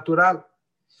Mikdash natural.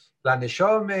 La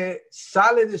Neshome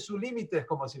sale de sus límites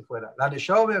como si fuera. La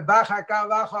Neshome baja acá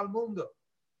abajo al mundo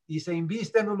y se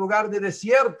inviste en un lugar de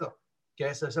desierto, que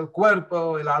ese es el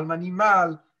cuerpo, el alma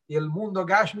animal y el mundo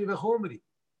Gashmi Bechumri.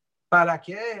 ¿Para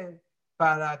qué?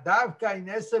 Para Davka en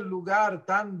ese lugar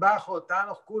tan bajo, tan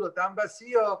oscuro, tan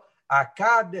vacío,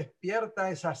 acá despierta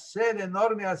esa sed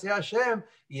enorme hacia Hashem,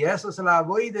 y eso es la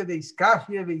avoide de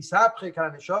Iskafje y Isapje que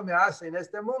la Neshome hace en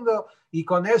este mundo, y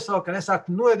con eso, con esa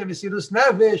nube de Mesirut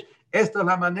Nefesh, esta es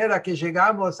la manera que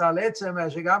llegamos al Etzem,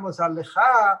 llegamos al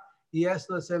Lejá, y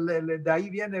esto es de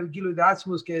ahí viene el Gilui de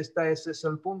Atzmus, que ese es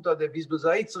el punto de Bizbuz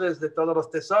Haitzres, de todos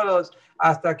los tesoros,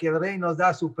 hasta que el Rey nos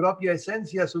da su propia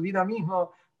esencia, su vida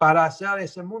mismo, para hacer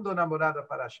ese mundo enamorado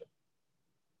para Hashem.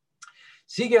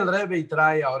 Sigue el Rebbe y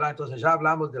trae ahora, entonces ya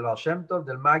hablamos del Baal Shem Tov,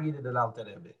 del Magid y del Alter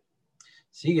Rebbe.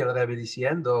 Sigue el Rebbe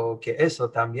diciendo que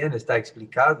eso también está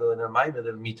explicado en el Maimer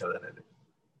del Mita del Rebbe.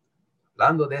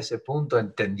 hablando de ese punto,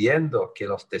 entendiendo que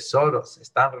los tesoros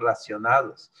están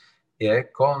relacionados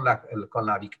con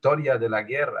la victoria de la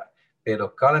guerra,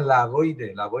 pero con la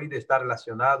avoide está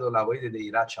relacionado la avoide de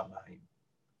Yirat Shamayim,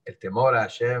 el temor a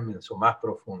Hashem en su más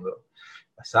profundo.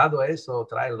 Basado a eso,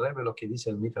 trae el Rebbe lo que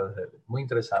dice el Mita del Rebbe, muy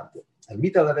interesante. El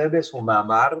Mita del Rebbe es un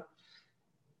mamar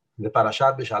de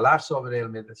Parashat Beshalach sobre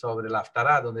el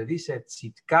Haftarah, donde dice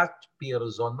Tzidkat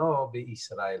Pirzono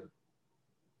Israel.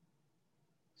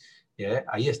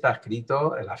 Ahí está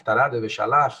escrito, el Haftarah de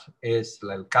Beshalach es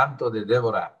el canto de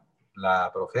Débora,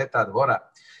 la profeta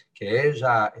Débora, que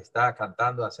ella está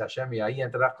cantando hacia Hashem, y ahí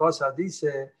entre las cosas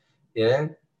dice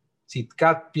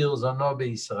Tzidkat Pirzono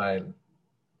Israel.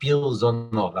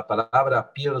 Pirzono, la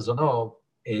palabra Pirzono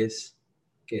es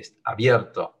que es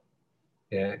abierto.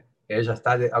 Ella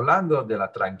está hablando de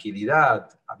la tranquilidad,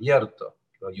 abierto.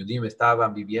 Los Yudim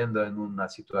estaban viviendo en una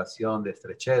situación de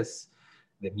estrechez,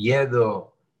 de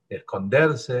miedo, de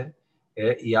esconderse,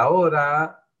 y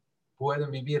ahora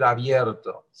pueden vivir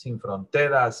abierto, sin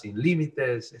fronteras, sin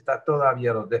límites, está todo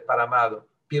abierto, desparramado,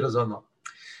 pirzono.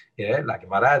 La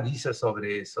Gemara dice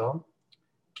sobre eso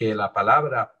que la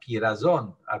palabra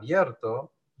pirazón,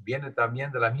 abierto, viene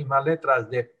también de las mismas letras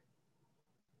de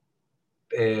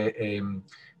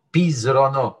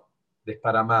Pizrono,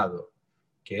 desparramado,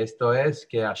 que esto es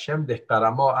que Hashem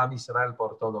desparramó a Israel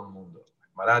por todo el mundo.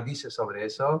 Gemara dice sobre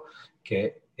eso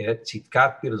que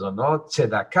Tzidkat Pirzono,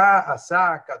 Tzedakah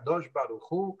asa Kadosh Baruch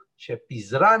Hu,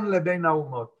 Shepizran leben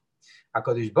haumot.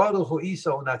 Kadosh Baruch Hu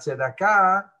hizo una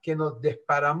tzedakah que nos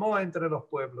desparramó entre los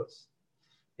pueblos.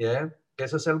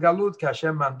 Eso es el galut que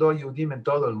Hashem mandó a Yudim en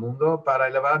todo el mundo para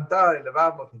elevar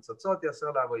los mitzotzot y hacer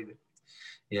la avoide.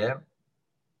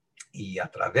 Y a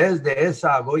través de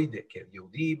esa avoide que el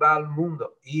Yudí va al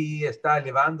mundo y está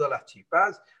elevando las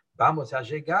chipas, vamos a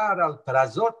llegar al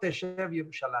Prazot Teshev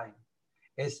Yerushalayim.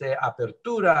 Esa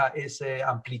apertura, esa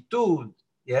amplitud,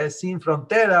 sin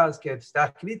fronteras, que está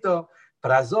escrito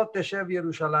Prazot Teshev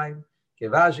Yerushalayim, que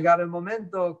va a llegar el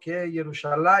momento que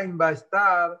Yerushalayim va a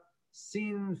estar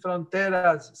sin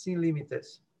fronteras, sin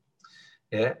límites.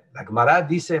 La Gemara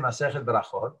dice en Masechet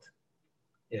Brachot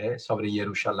sobre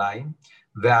Yerushalayim,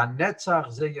 Ve'anetzach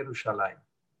ze Yerushalayim.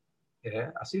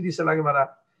 Así dice la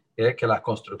Gemara, que la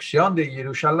construcción de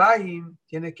Yerushalayim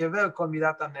tiene que ver con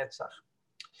Midat HaNetzach.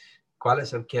 ¿Cuál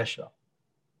es el kesher?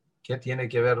 ¿Qué tiene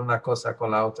que ver una cosa con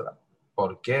la otra?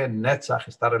 ¿Por qué Netzach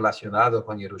está relacionado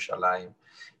con Yerushalayim?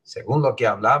 Según lo que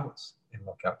hablamos, en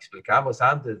lo que explicamos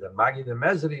antes del Magi de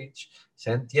Mezrich,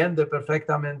 se entiende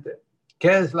perfectamente.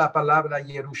 ¿Qué es la palabra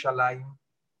Yerushalayim?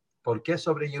 ¿Por qué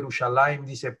sobre Yerushalayim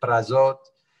dice Prazot?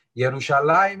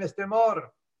 Yerushalayim es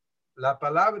temor. La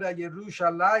palabra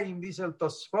Yerushalayim dice el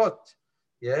Tosfot.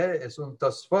 Es un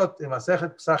Tosfot en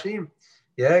Masechet Psachim.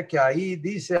 Que ahí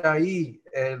dice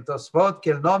el Tosfot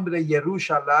que el nombre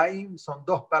Yerushalayim son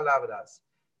dos palabras.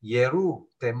 Yeru,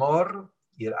 temor,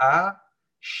 Irá,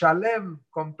 Shalem,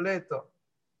 completo,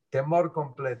 temor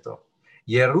completo.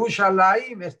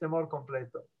 Yerushalayim es temor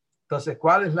completo. Entonces,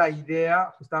 ¿cuál es la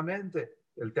idea? Justamente,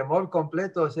 el temor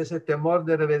completo es ese temor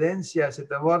de reverencia, ese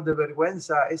temor de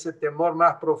vergüenza, ese temor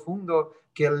más profundo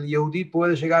que el Yehudí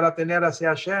puede llegar a tener hacia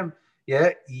Hashem.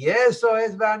 Y eso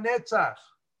es la Netzach,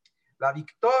 la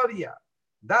victoria.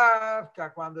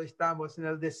 Davka cuando estamos en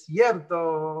el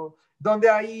desierto, donde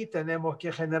ahí tenemos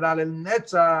que generar el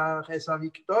Netzach, esa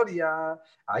victoria.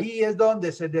 Ahí es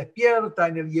donde se despierta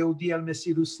en el Yehudí el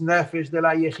Mesirus Nefesh de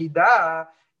la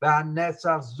Yehidah.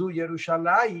 Netzach zu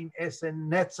Yerushalayim, ese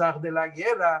Netzach de la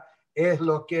guerra, es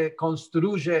lo que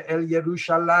construye el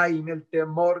Yerushalayim, el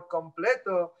temor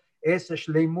completo, ese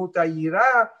Shleimut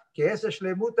HaYirah, que ese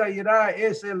Shleimut HaYirah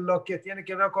es lo que tiene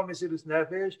que ver con Mesirus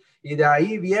Nefesh, y de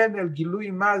ahí viene el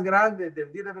Gilui más grande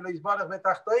del Dile Velo Yisborach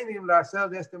Betachtoinim, la hacer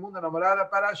de este mundo la morada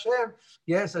para Hashem,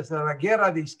 y esa es la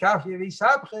guerra de Iskaf y de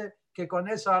Isabje, que con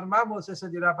eso armamos ese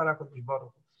dirá para Kodesh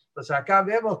Baruch. Entonces acá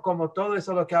vemos como todo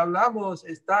eso lo que hablamos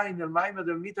está en el Maimer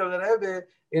del Mita del Rebbe,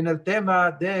 en el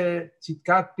tema de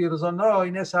Tzidkat Pirzono,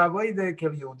 en esa avoide que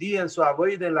el Yehudí en su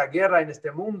avoide en la guerra en este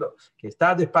mundo, que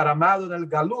está desparramado en el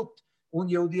Galut, un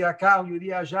Yehudí acá, un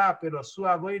Yehudí allá, pero su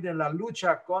avoide en la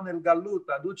lucha con el Galut,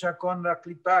 la lucha con la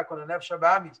Klipá, con el Nefesh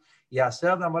Habahamis, y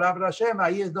hacer la Morah Hashem,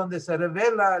 ahí es donde se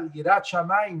revela el Yirat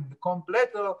Shamayim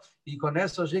completo, y con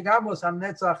eso llegamos al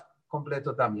Netzach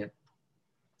completo también.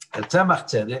 El Tzemach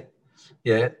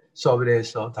Tzedek, sobre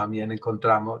eso también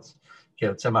encontramos que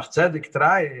el Tzemach Tzedek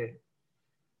trae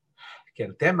que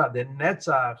el tema de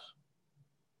Netzach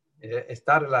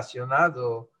está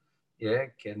relacionado,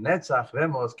 que Netzach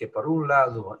vemos que por un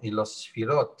lado en los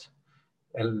Sfirot,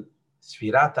 el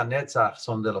Sfirat HaNetzach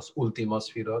son de los últimos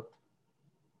Sfirot,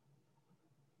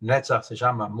 Netzach se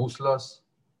llama muslos,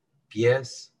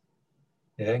 pies.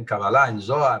 En Kabbalah, en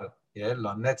Zohar,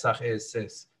 los Netzach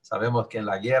sabemos que en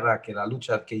la guerra, que la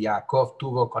lucha que Jacob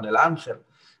tuvo con el ángel,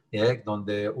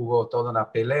 donde hubo toda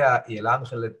una pelea y el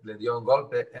ángel le dio un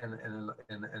golpe en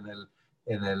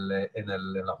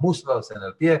los muslos, en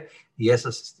el pie, y eso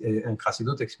en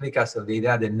Hasidut explica la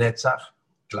idea de Netzach,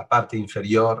 la parte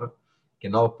inferior, que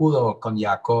no pudo con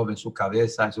Jacob en su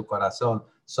cabeza, en su corazón,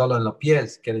 solo en los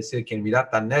pies, quiere decir que en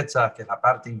Mirat Netzach, que es la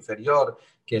parte inferior,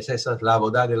 que esa es la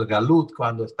boda del Galut,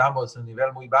 cuando estamos en un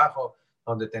nivel muy bajo,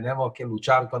 donde tenemos que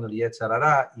luchar con el Yetzer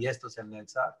Hara, y esto es el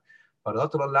Netzach. Por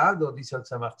otro lado, dice el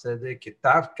Tzemach Tzedek, que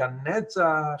Tafka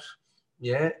Netzach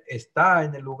está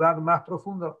en el lugar más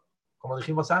profundo, como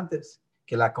dijimos antes,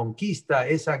 que la conquista,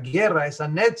 esa guerra, esa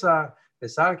Netzach, a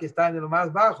pesar que está en lo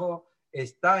más bajo,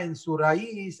 está en su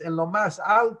raíz, en lo más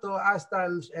alto, hasta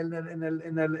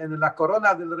en la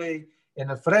corona del rey, en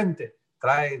el frente.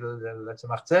 Trae el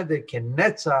Tzemach Tzedek que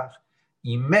Netzach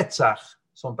y Metzach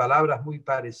son palabras muy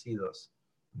parecidas.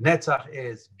 Netzach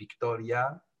es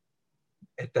victoria,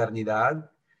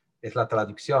 eternidad, es la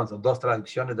traducción, son dos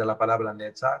traducciones de la palabra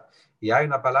Netzach, y hay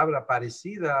una palabra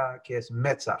parecida que es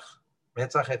Metzach.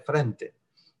 Metzach es frente.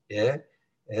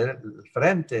 El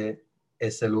frente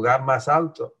es el lugar más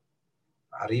alto,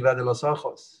 arriba de los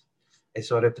ojos.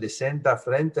 Eso representa,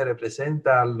 frente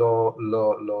representa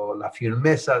la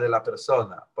firmeza de la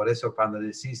persona. Por eso cuando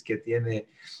decís que tiene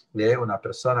una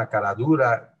persona cara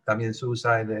dura, también se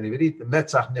usa en el hebreo,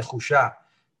 Metzach Nehushá,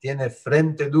 tiene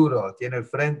frente duro, tiene el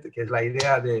frente, que es la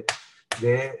idea de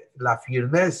la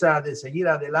firmeza, de seguir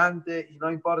adelante y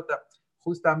no importa.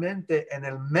 Justamente en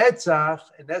el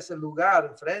Metzach, en ese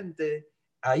lugar, frente,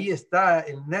 ahí está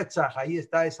el Netzach, ahí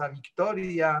está esa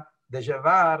victoria de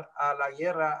llevar a la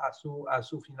guerra a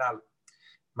su final.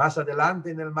 Más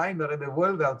adelante en el Maimer, Rebbe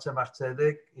vuelve al Tzemach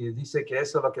Tzedek y dice que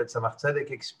eso es lo que el Tzemach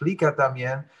Tzedek explica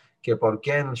también, que por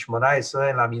qué en Shmona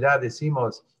Esrei, en la Midá,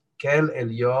 decimos que el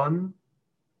Elyon,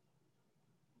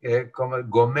 como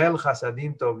Gomel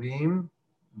Hasadim Tovim,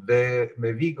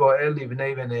 Mevi Goel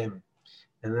Ibnei Benem.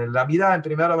 En la Midá, en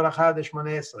primera brajá de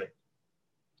Shmona Esrei,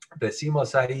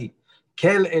 decimos ahí que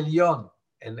el Elyon,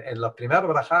 en la primera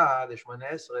brajá de Shmona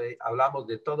Esrei hablamos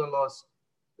de todas las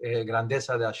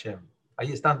grandezas de Hashem.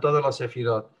 Ahí están todos los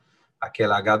sefirot.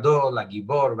 Aquel Agadol,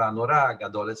 Agibor, Anorá,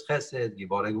 Gadol es Chesed,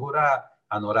 Gibor es Gurá,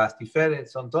 Anorá es Tiferet.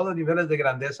 Son todos niveles de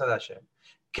grandeza de Hashem.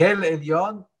 Que el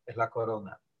Elyon es la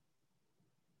corona.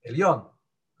 Elyon,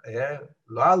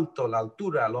 lo alto, la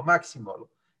altura, lo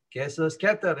máximo. Que eso es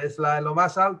Keter, es lo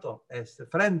más alto, es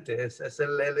frente, es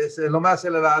lo más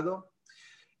elevado.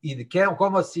 ¿Y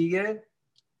cómo sigue?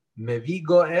 Mevi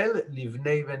Goel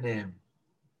Livnei Benem.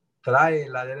 Trae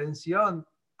la redención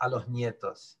a los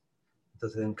nietos.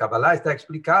 Entonces en Kabbalah está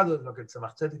explicado lo que el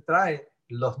Tzemach Tzedek trae.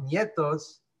 Los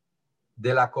nietos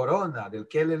de la corona, del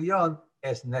Kel Elyon,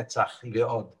 es Netzach y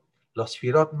Beod. Los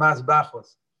Sfirot más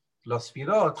bajos. Los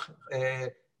Sfirot,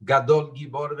 Gadol,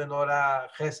 Gibor, Benora,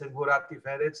 Chesed, Gura,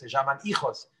 Tiferet, se llaman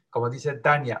hijos, como dice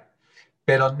Tanya.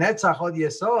 Pero Netzach od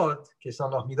Yesod, que son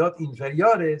los midot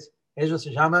inferiores, ellos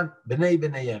se llaman Bnei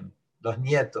Beneyem, los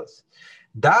nietos.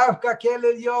 Davka Kel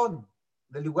Elyon,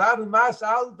 del lugar más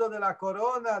alto de la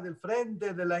corona, del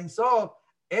frente, de la Insof,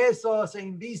 eso se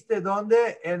inviste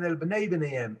donde? En el Bnei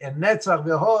Beneyem, en Netzach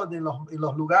Behod, en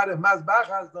los lugares más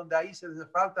bajos, donde ahí se les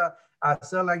falta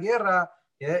hacer la guerra,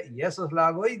 y eso es la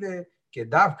avoide, que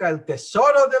Davka, el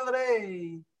tesoro del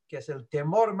rey, que es el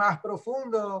temor más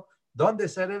profundo, donde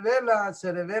se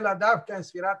revela Davka en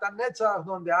Sfirat HaNetzach,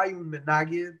 donde hay un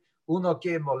menagid, uno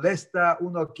que molesta,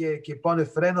 uno que pone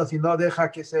frenos y no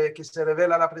deja que se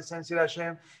revela la presencia de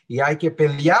Hashem, y hay que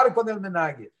pelear con el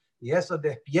menagid. Y eso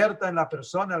despierta en la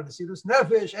persona el Mesirus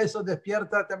Nefesh, eso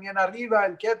despierta también arriba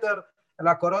el Keter,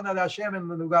 la corona de Hashem en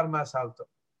un lugar más alto.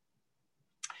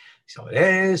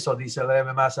 Sobre eso dice el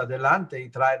Rebbe más adelante y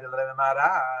trae del Rebbe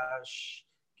Marash,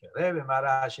 que el Rebbe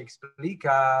Marash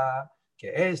explica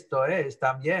que esto es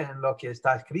también lo que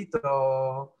está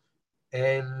escrito,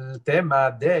 el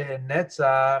tema de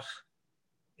Netzach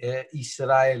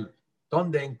Israel,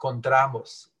 donde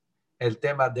encontramos el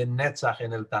tema de Netzach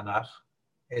en el Tanaj,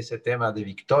 ese tema de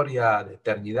victoria, de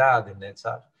eternidad de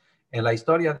Netzach, en la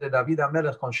historia de David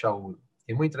Amelech con Shaul.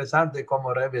 Y muy interesante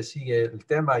cómo Rebbe sigue el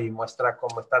tema y muestra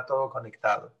cómo está todo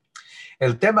conectado.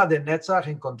 El tema de Netzach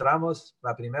encontramos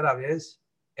la primera vez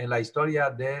en la historia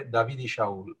de David y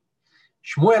Shaul.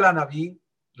 Shmuel Hanaví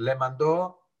le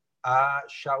mandó a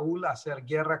Shaul a hacer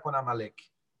guerra con Amalek.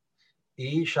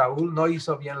 Y Shaul no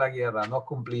hizo bien la guerra, no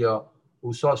cumplió.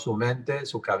 Usó su mente,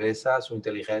 su cabeza, su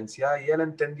inteligencia, y él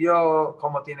entendió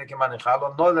cómo tiene que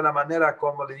manejarlo, no de la manera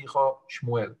como le dijo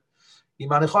Shmuel. y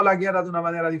manejó la guerra de una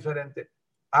manera diferente.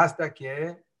 Hasta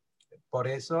que, por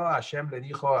eso, Hashem le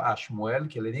dijo a Shmuel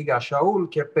que le diga a Shaul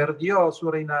que perdió su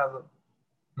reinado.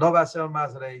 No va a ser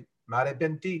más rey. Me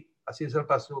arrepentí. Así es el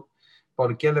pasuk.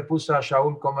 ¿Por qué le puso a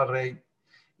Shaul como rey?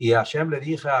 Y Hashem le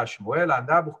dijo a Shmuel,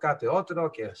 anda, búscate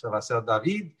otro, que eso va a ser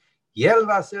David, y él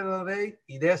va a ser el rey,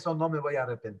 y de eso no me voy a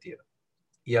arrepentir.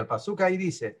 Y el pasuk ahí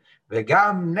dice,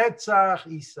 Vegam Netzach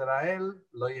Israel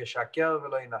lo yeshaker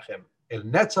velo yinahem. El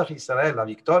Netzach Israel, la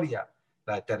victoria,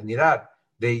 la eternidad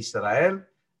de Israel,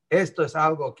 esto es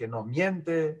algo que no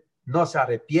miente, no se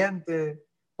arrepiente,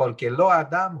 porque lo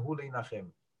Adam hu leinahem.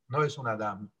 No es un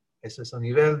Adam, ese es el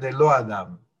nivel de lo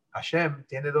Adam. Hashem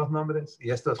tiene dos nombres,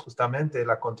 y esto es justamente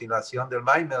la continuación del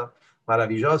Maimer,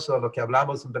 maravilloso, lo que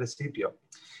hablamos en principio.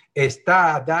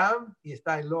 Está Adam y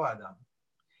está el lo Adam.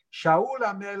 Shaul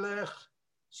Amelech,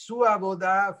 su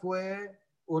abodá fue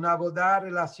un abodá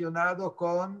relacionado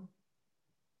con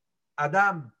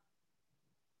Adam.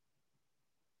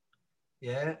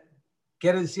 ¿Yeah?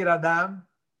 Quiere decir Adam,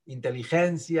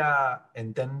 inteligencia,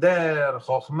 entender,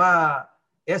 Jochma,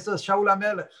 eso es Shaul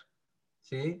Amelech.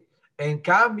 ¿Sí? En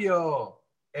cambio,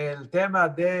 el tema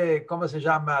de, ¿cómo se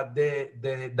llama?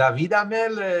 De David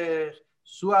Amelech,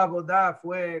 su abodá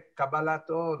fue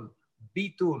Kabbalatol,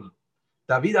 Bitul.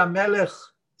 David Amelech,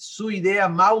 su idea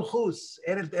Malchus,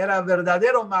 era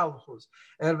verdadero Malchus.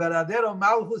 El verdadero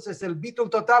Malchus es el Bitul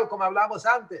total, como hablamos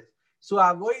antes. Su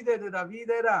avoide de David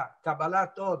era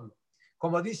Kabbalatol.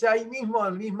 Como dice ahí mismo,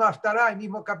 el mismo Haftará, el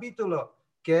mismo capítulo,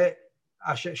 que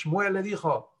a Shmuel le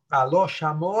dijo, Aló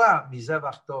Shamoa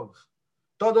Mizebach Tov.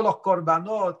 Todos los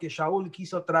korbanot que Shaul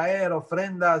quiso traer,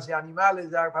 ofrendas de animales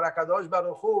para Kadosh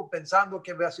Baruj Hu, pensando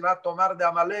que se va a tomar de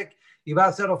Amalek y va a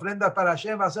hacer ofrendas para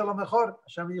Hashem, va a ser lo mejor.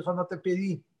 Hashem me dijo, no te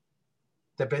pedí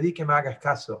que me hagas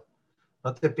caso,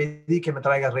 no te pedí que me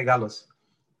traigas regalos.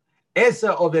 Ese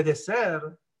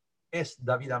obedecer es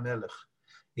David Amelech.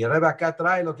 Y el Rebbe acá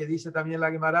trae lo que dice también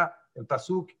la Gemara, el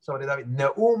pasuk sobre David.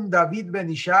 Neum David ben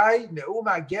Ishai, Neum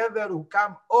Agever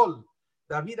Ukam Ol.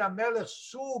 David Amelech,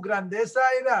 su grandeza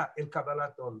era el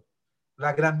Kabbalat Ol.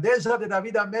 La grandeza de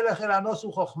David Amelech era no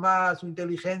su jochma, su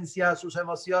inteligencia, sus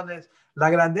emociones. La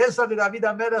grandeza de David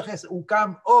Amelech es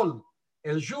Ukam Ol,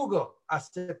 el yugo,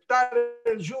 aceptar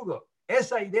el yugo.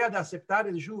 Esa idea de aceptar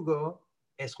el yugo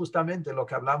es justamente lo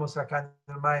que hablamos acá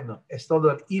en el Maimon. Es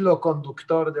todo el hilo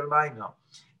conductor del Maimon.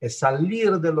 Es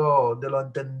salir de lo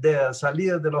entender,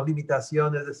 salir de las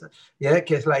limitaciones,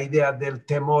 que es la idea del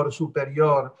temor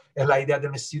superior, es la idea de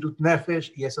Mesirut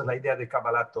Nefesh, y eso es la idea de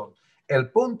Kabbalat Tov.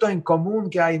 El punto en común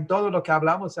que hay en todo lo que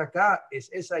hablamos acá es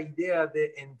esa idea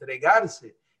de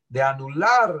entregarse, de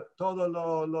anular todo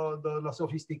lo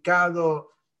sofisticado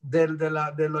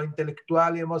de lo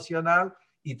intelectual y emocional,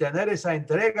 y tener esa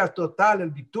entrega total,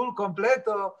 el bitul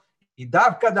completo, y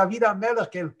Davka David Amelech,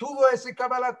 que él tuvo ese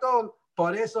Kabbalat Tov,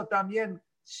 por eso también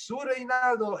su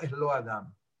reinado es lo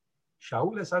Adam.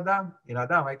 Shaul es Adam, en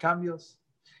Adam hay cambios.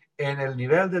 En el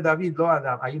nivel de David, lo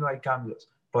Adam, ahí no hay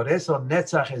cambios. Por eso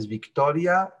Netzach es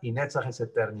victoria y Netzach es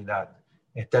eternidad.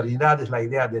 Eternidad es la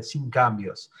idea de sin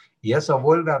cambios. Y eso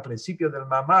vuelve al principio del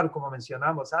Mamar, como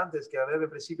mencionamos antes, que el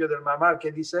principio del Mamar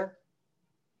que dice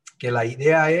que la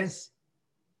idea es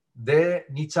de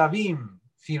Nitzavim,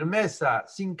 firmeza,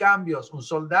 sin cambios. Un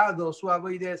soldado, su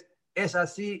avidez es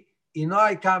así y no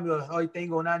hay cambios. Hoy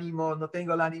tengo un ánimo, no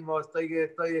tengo el ánimo,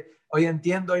 hoy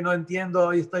entiendo y no entiendo,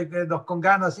 hoy estoy con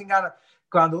ganas, sin ganas.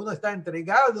 Cuando uno está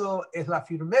entregado es la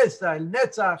firmeza, el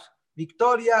Netzach,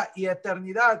 victoria y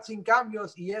eternidad sin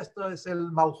cambios, y esto es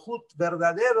el Malchut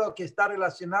verdadero que está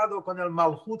relacionado con el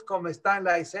Malchut como está en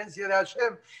la esencia de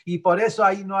Hashem, y por eso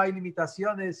ahí no hay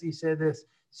limitaciones y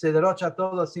se derrocha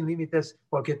todo sin límites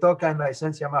porque toca en la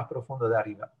esencia más profunda de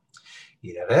arriba.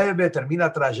 Y el Rebbe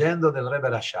termina trayendo del Rebbe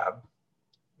Rashab.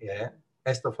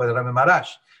 Esto fue del Rebbe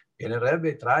Marash. Y el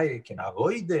Rebbe trae que en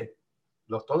Avoide,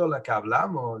 todo lo que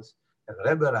hablamos, el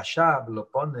Rebbe Rashab lo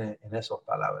pone en esas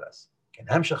palabras. Que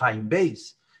en Hemshech Haim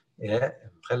Beis, en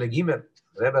Chele Gimel,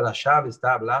 el Rebbe Rashab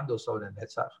está hablando sobre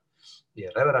Netzach. Y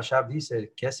el Rebbe Rashab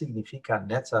dice, ¿qué significa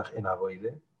Netzach en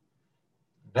Avoide?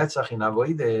 Netzach en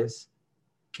Avoide es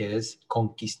que es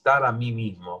conquistar a mí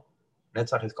mismo.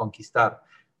 Netzach es conquistar.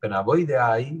 Pero Avoide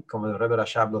ahí, como el Rebbe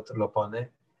Rashab lo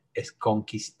pone, es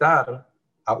conquistar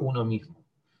a uno mismo.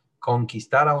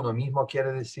 Conquistar a uno mismo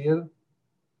quiere decir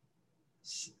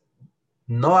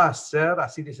no hacer,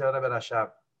 así dice el Rebbe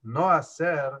Rashab, no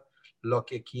hacer lo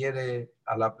que quiere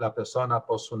a la persona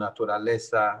por su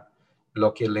naturaleza,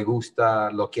 lo que le gusta,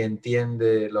 lo que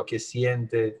entiende, lo que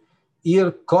siente.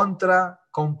 Ir contra,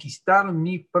 conquistar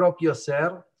mi propio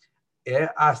ser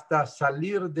hasta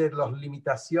salir de las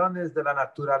limitaciones de la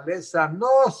naturaleza,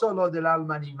 no solo del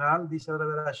alma animal, dice el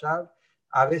Rebbe Rashab,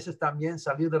 a veces también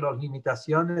salir de las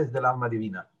limitaciones del alma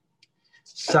divina.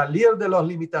 Salir de las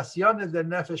limitaciones del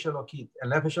Nefesh Elokit. El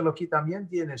Nefesh Elokit también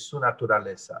tiene su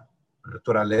naturaleza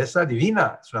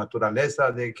divina, su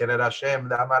naturaleza de querer a Hashem,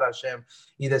 de amar a Hashem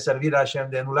y de servir a Hashem,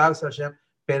 de anularse a Hashem,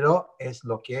 pero es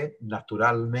lo que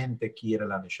naturalmente quiere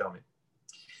la Neshama.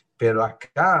 Pero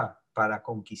acá, para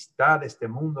conquistar este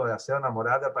mundo y hacer una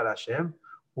morada para Hashem,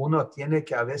 uno tiene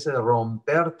que a veces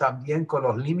romper también con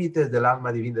los límites del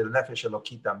alma divina, del Nefesh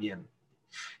Elokit también.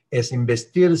 Es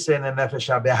investirse en el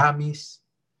Nefesh Abehamis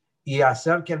y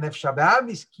hacer que el Nefesh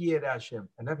Abehamis quiera a Hashem.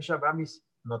 El Nefesh Abehamis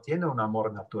no tiene un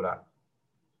amor natural.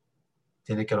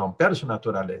 Tiene que romper su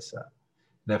naturaleza.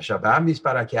 Nefesh Abehamis,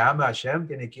 para que ama a Hashem,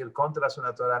 tiene que ir contra su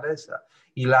naturaleza.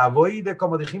 Y la avoide,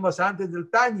 como dijimos antes del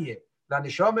Tanye, la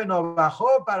Neshome no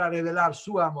bajó para revelar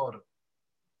su amor.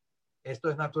 Esto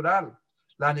es natural.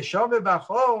 La Neshome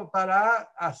bajó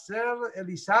para hacer el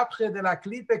isapje de la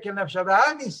clipe que el Nefesh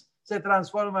Abehamis se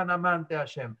transforma en amante a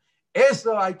Hashem.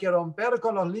 Eso hay que romper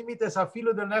con los límites a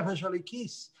filo del Nefesh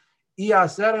Elikis y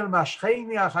hacer el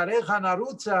Mashcheini Ajareja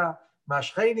Narutza.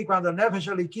 Mashcheini, cuando el Nefesh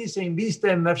Elikis se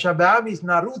inviste en Nefesh Abehamis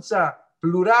Narutza,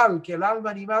 plural, que el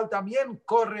alma animal también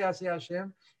corre hacia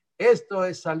Hashem. Esto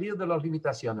es salir de las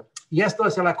limitaciones. Y esto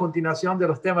es la continuación de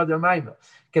los temas del Maimon.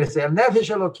 Que el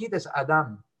Nefesh Elokit es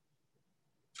Adam.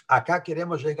 Acá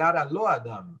queremos llegar a lo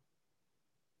Adam,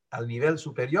 al nivel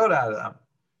superior a Adam,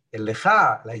 el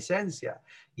Lejá, la esencia.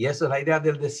 Y eso es la idea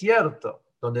del desierto,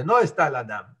 donde no está el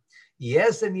Adam. Y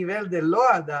ese nivel de lo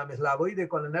Adam es la voide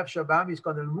con el Nefesh Abehamis,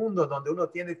 con el mundo, donde uno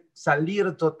tiene que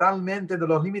salir totalmente de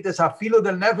los límites a filo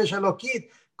del Nefesh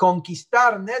Elokit,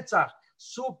 conquistar Netzach,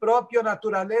 su propia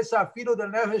naturaleza a filo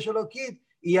del Nefesh Elokit,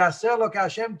 y hacer lo que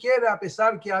Hashem quiere, a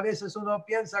pesar que a veces uno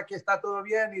piensa que está todo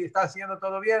bien y está haciendo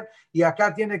todo bien, y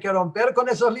acá tiene que romper con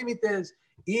esos límites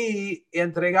y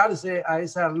entregarse a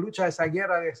esa lucha, a esa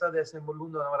guerra de ese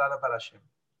mundo enamorado para Hashem.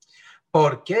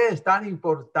 ¿Por qué es tan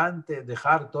importante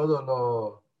dejar todo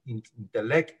lo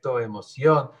intelecto,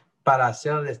 emoción, para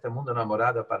hacer de este mundo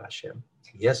enamorado para Hashem?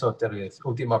 Y eso es la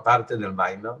última parte del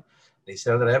Maimon. Dice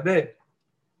el Rebbe,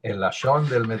 el lashon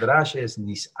del Medrash es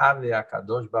Nis'ave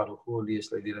Akadosh Baruch Hu li es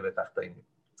dire betachtoinim.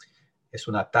 Es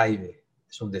una taive,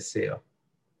 es un deseo.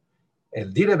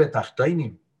 El dire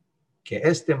betachtoinim, que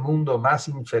este mundo más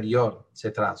inferior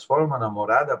se transforma en una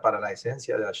morada para la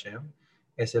esencia de Hashem,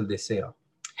 es el deseo.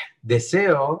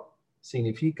 Deseo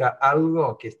significa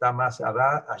algo que está más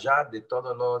allá de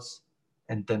todos los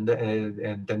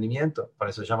entendimientos, por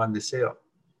eso se llaman deseo.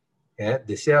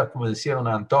 Deseo es como decir un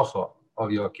antojo.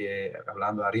 Obvio que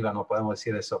hablando arriba no podemos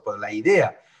decir eso, pero la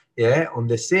idea, un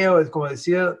deseo es como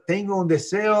decir, tengo un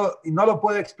deseo y no lo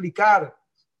puedo explicar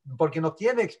porque no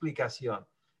tiene explicación.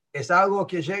 Es algo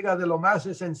que llega de lo más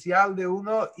esencial de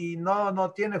uno y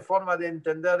no tiene forma de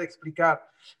entender, de explicar.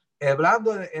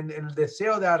 Hablando en el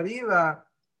deseo de arriba,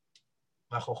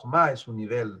 la Jochma es un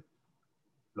nivel,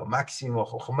 lo máximo,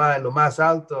 Jochma es lo más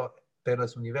alto, pero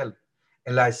es un nivel.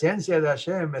 En la esencia de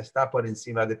Hashem está por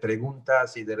encima de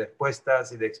preguntas y de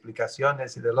respuestas y de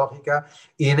explicaciones y de lógica.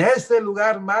 Y en ese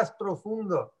lugar más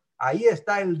profundo, ahí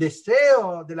está el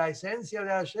deseo de la esencia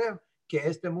de Hashem, que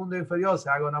este mundo inferior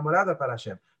se haga una morada para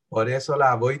Hashem. Por eso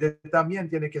la avoide también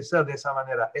tiene que ser de esa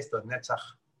manera. Esto es Netzach.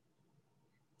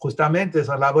 Justamente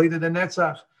esa es la avoide de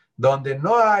Netzach, donde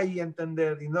no hay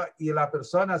entender y la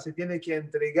persona se tiene que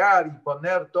entregar y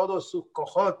poner todos sus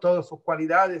cojot, todas sus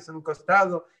cualidades en un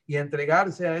costado y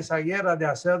entregarse a esa guerra de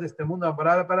hacer de este mundo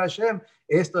morada para Hashem.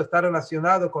 Esto está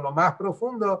relacionado con lo más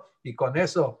profundo y con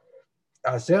eso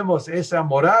hacemos esa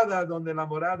morada donde la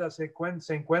morada se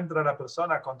encuentra la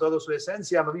persona con toda su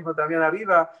esencia. Lo mismo también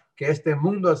arriba, que este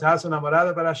mundo se hace una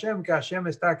morada para Hashem, que Hashem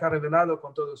está acá revelado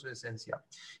con toda su esencia.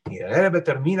 Y el Rebbe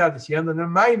termina diciendo en el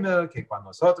Maimon que cuando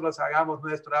nosotros hagamos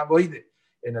nuestro avoide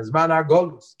en el Zman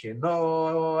HaGolus, que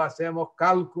no hacemos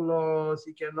cálculos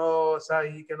y que no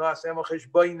hacemos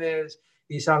heshboines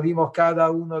y salimos cada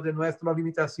uno de nuestras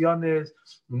limitaciones,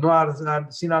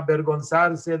 sin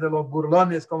avergonzarse de los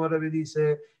burlones, como Rebbe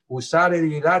dice, usar el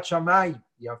Yirat Shammai,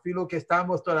 y afilo que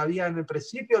estamos todavía en el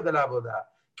principio de la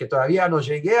boda, que todavía no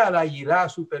llegué a la Yirat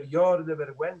superior de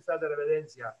vergüenza, de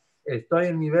reverencia. Estoy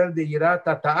en el nivel de Yirat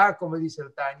Ta'ah, como dice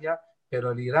el Tanya,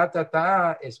 pero el Yirat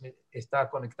Ta'ah está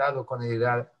conectado con el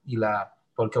Yirat Ilah,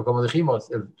 porque como dijimos,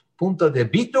 el punto de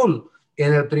Bitul,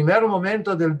 en el primer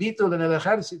momento del Bitul en el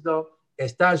ejército,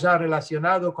 está ya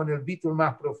relacionado con el Bitul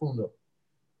más profundo.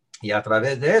 Y a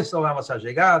través de eso vamos a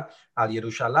llegar al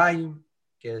Jerusalén,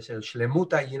 que es el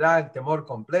Shlemut HaYirah, el temor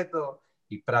completo,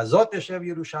 y Prazot Eshev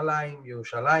Yerushalayim,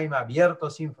 Yerushalayim abierto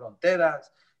sin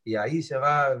fronteras, y ahí se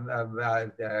va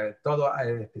todo,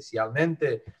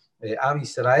 especialmente Am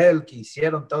Israel, que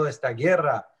hicieron toda esta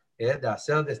guerra de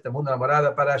hacer de este mundo una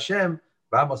morada para Hashem.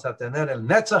 Vamos a tener el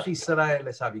Netzach Israel,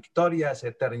 esa victoria, esa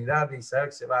eternidad de Israel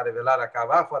que se va a revelar acá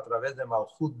abajo a través de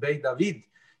Malchut Beit David,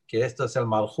 que esto es el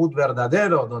Malchut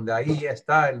verdadero, donde ahí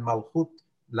está el Malchut,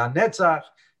 la Netzach,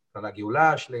 la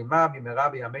Geulah Shleimah, Bimera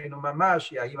B'Yameinu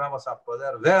Mamash, y ahí vamos a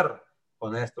poder ver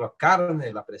con nuestra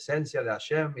carne la presencia de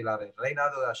Hashem, y el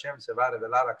reinado de Hashem se va a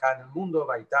revelar acá en el mundo.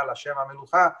 Vaital Hashem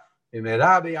Ameluchá,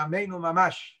 Bimera B'Yameinu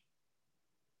Mamash.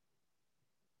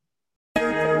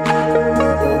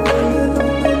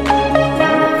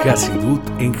 Hasidut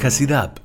en Hasidab.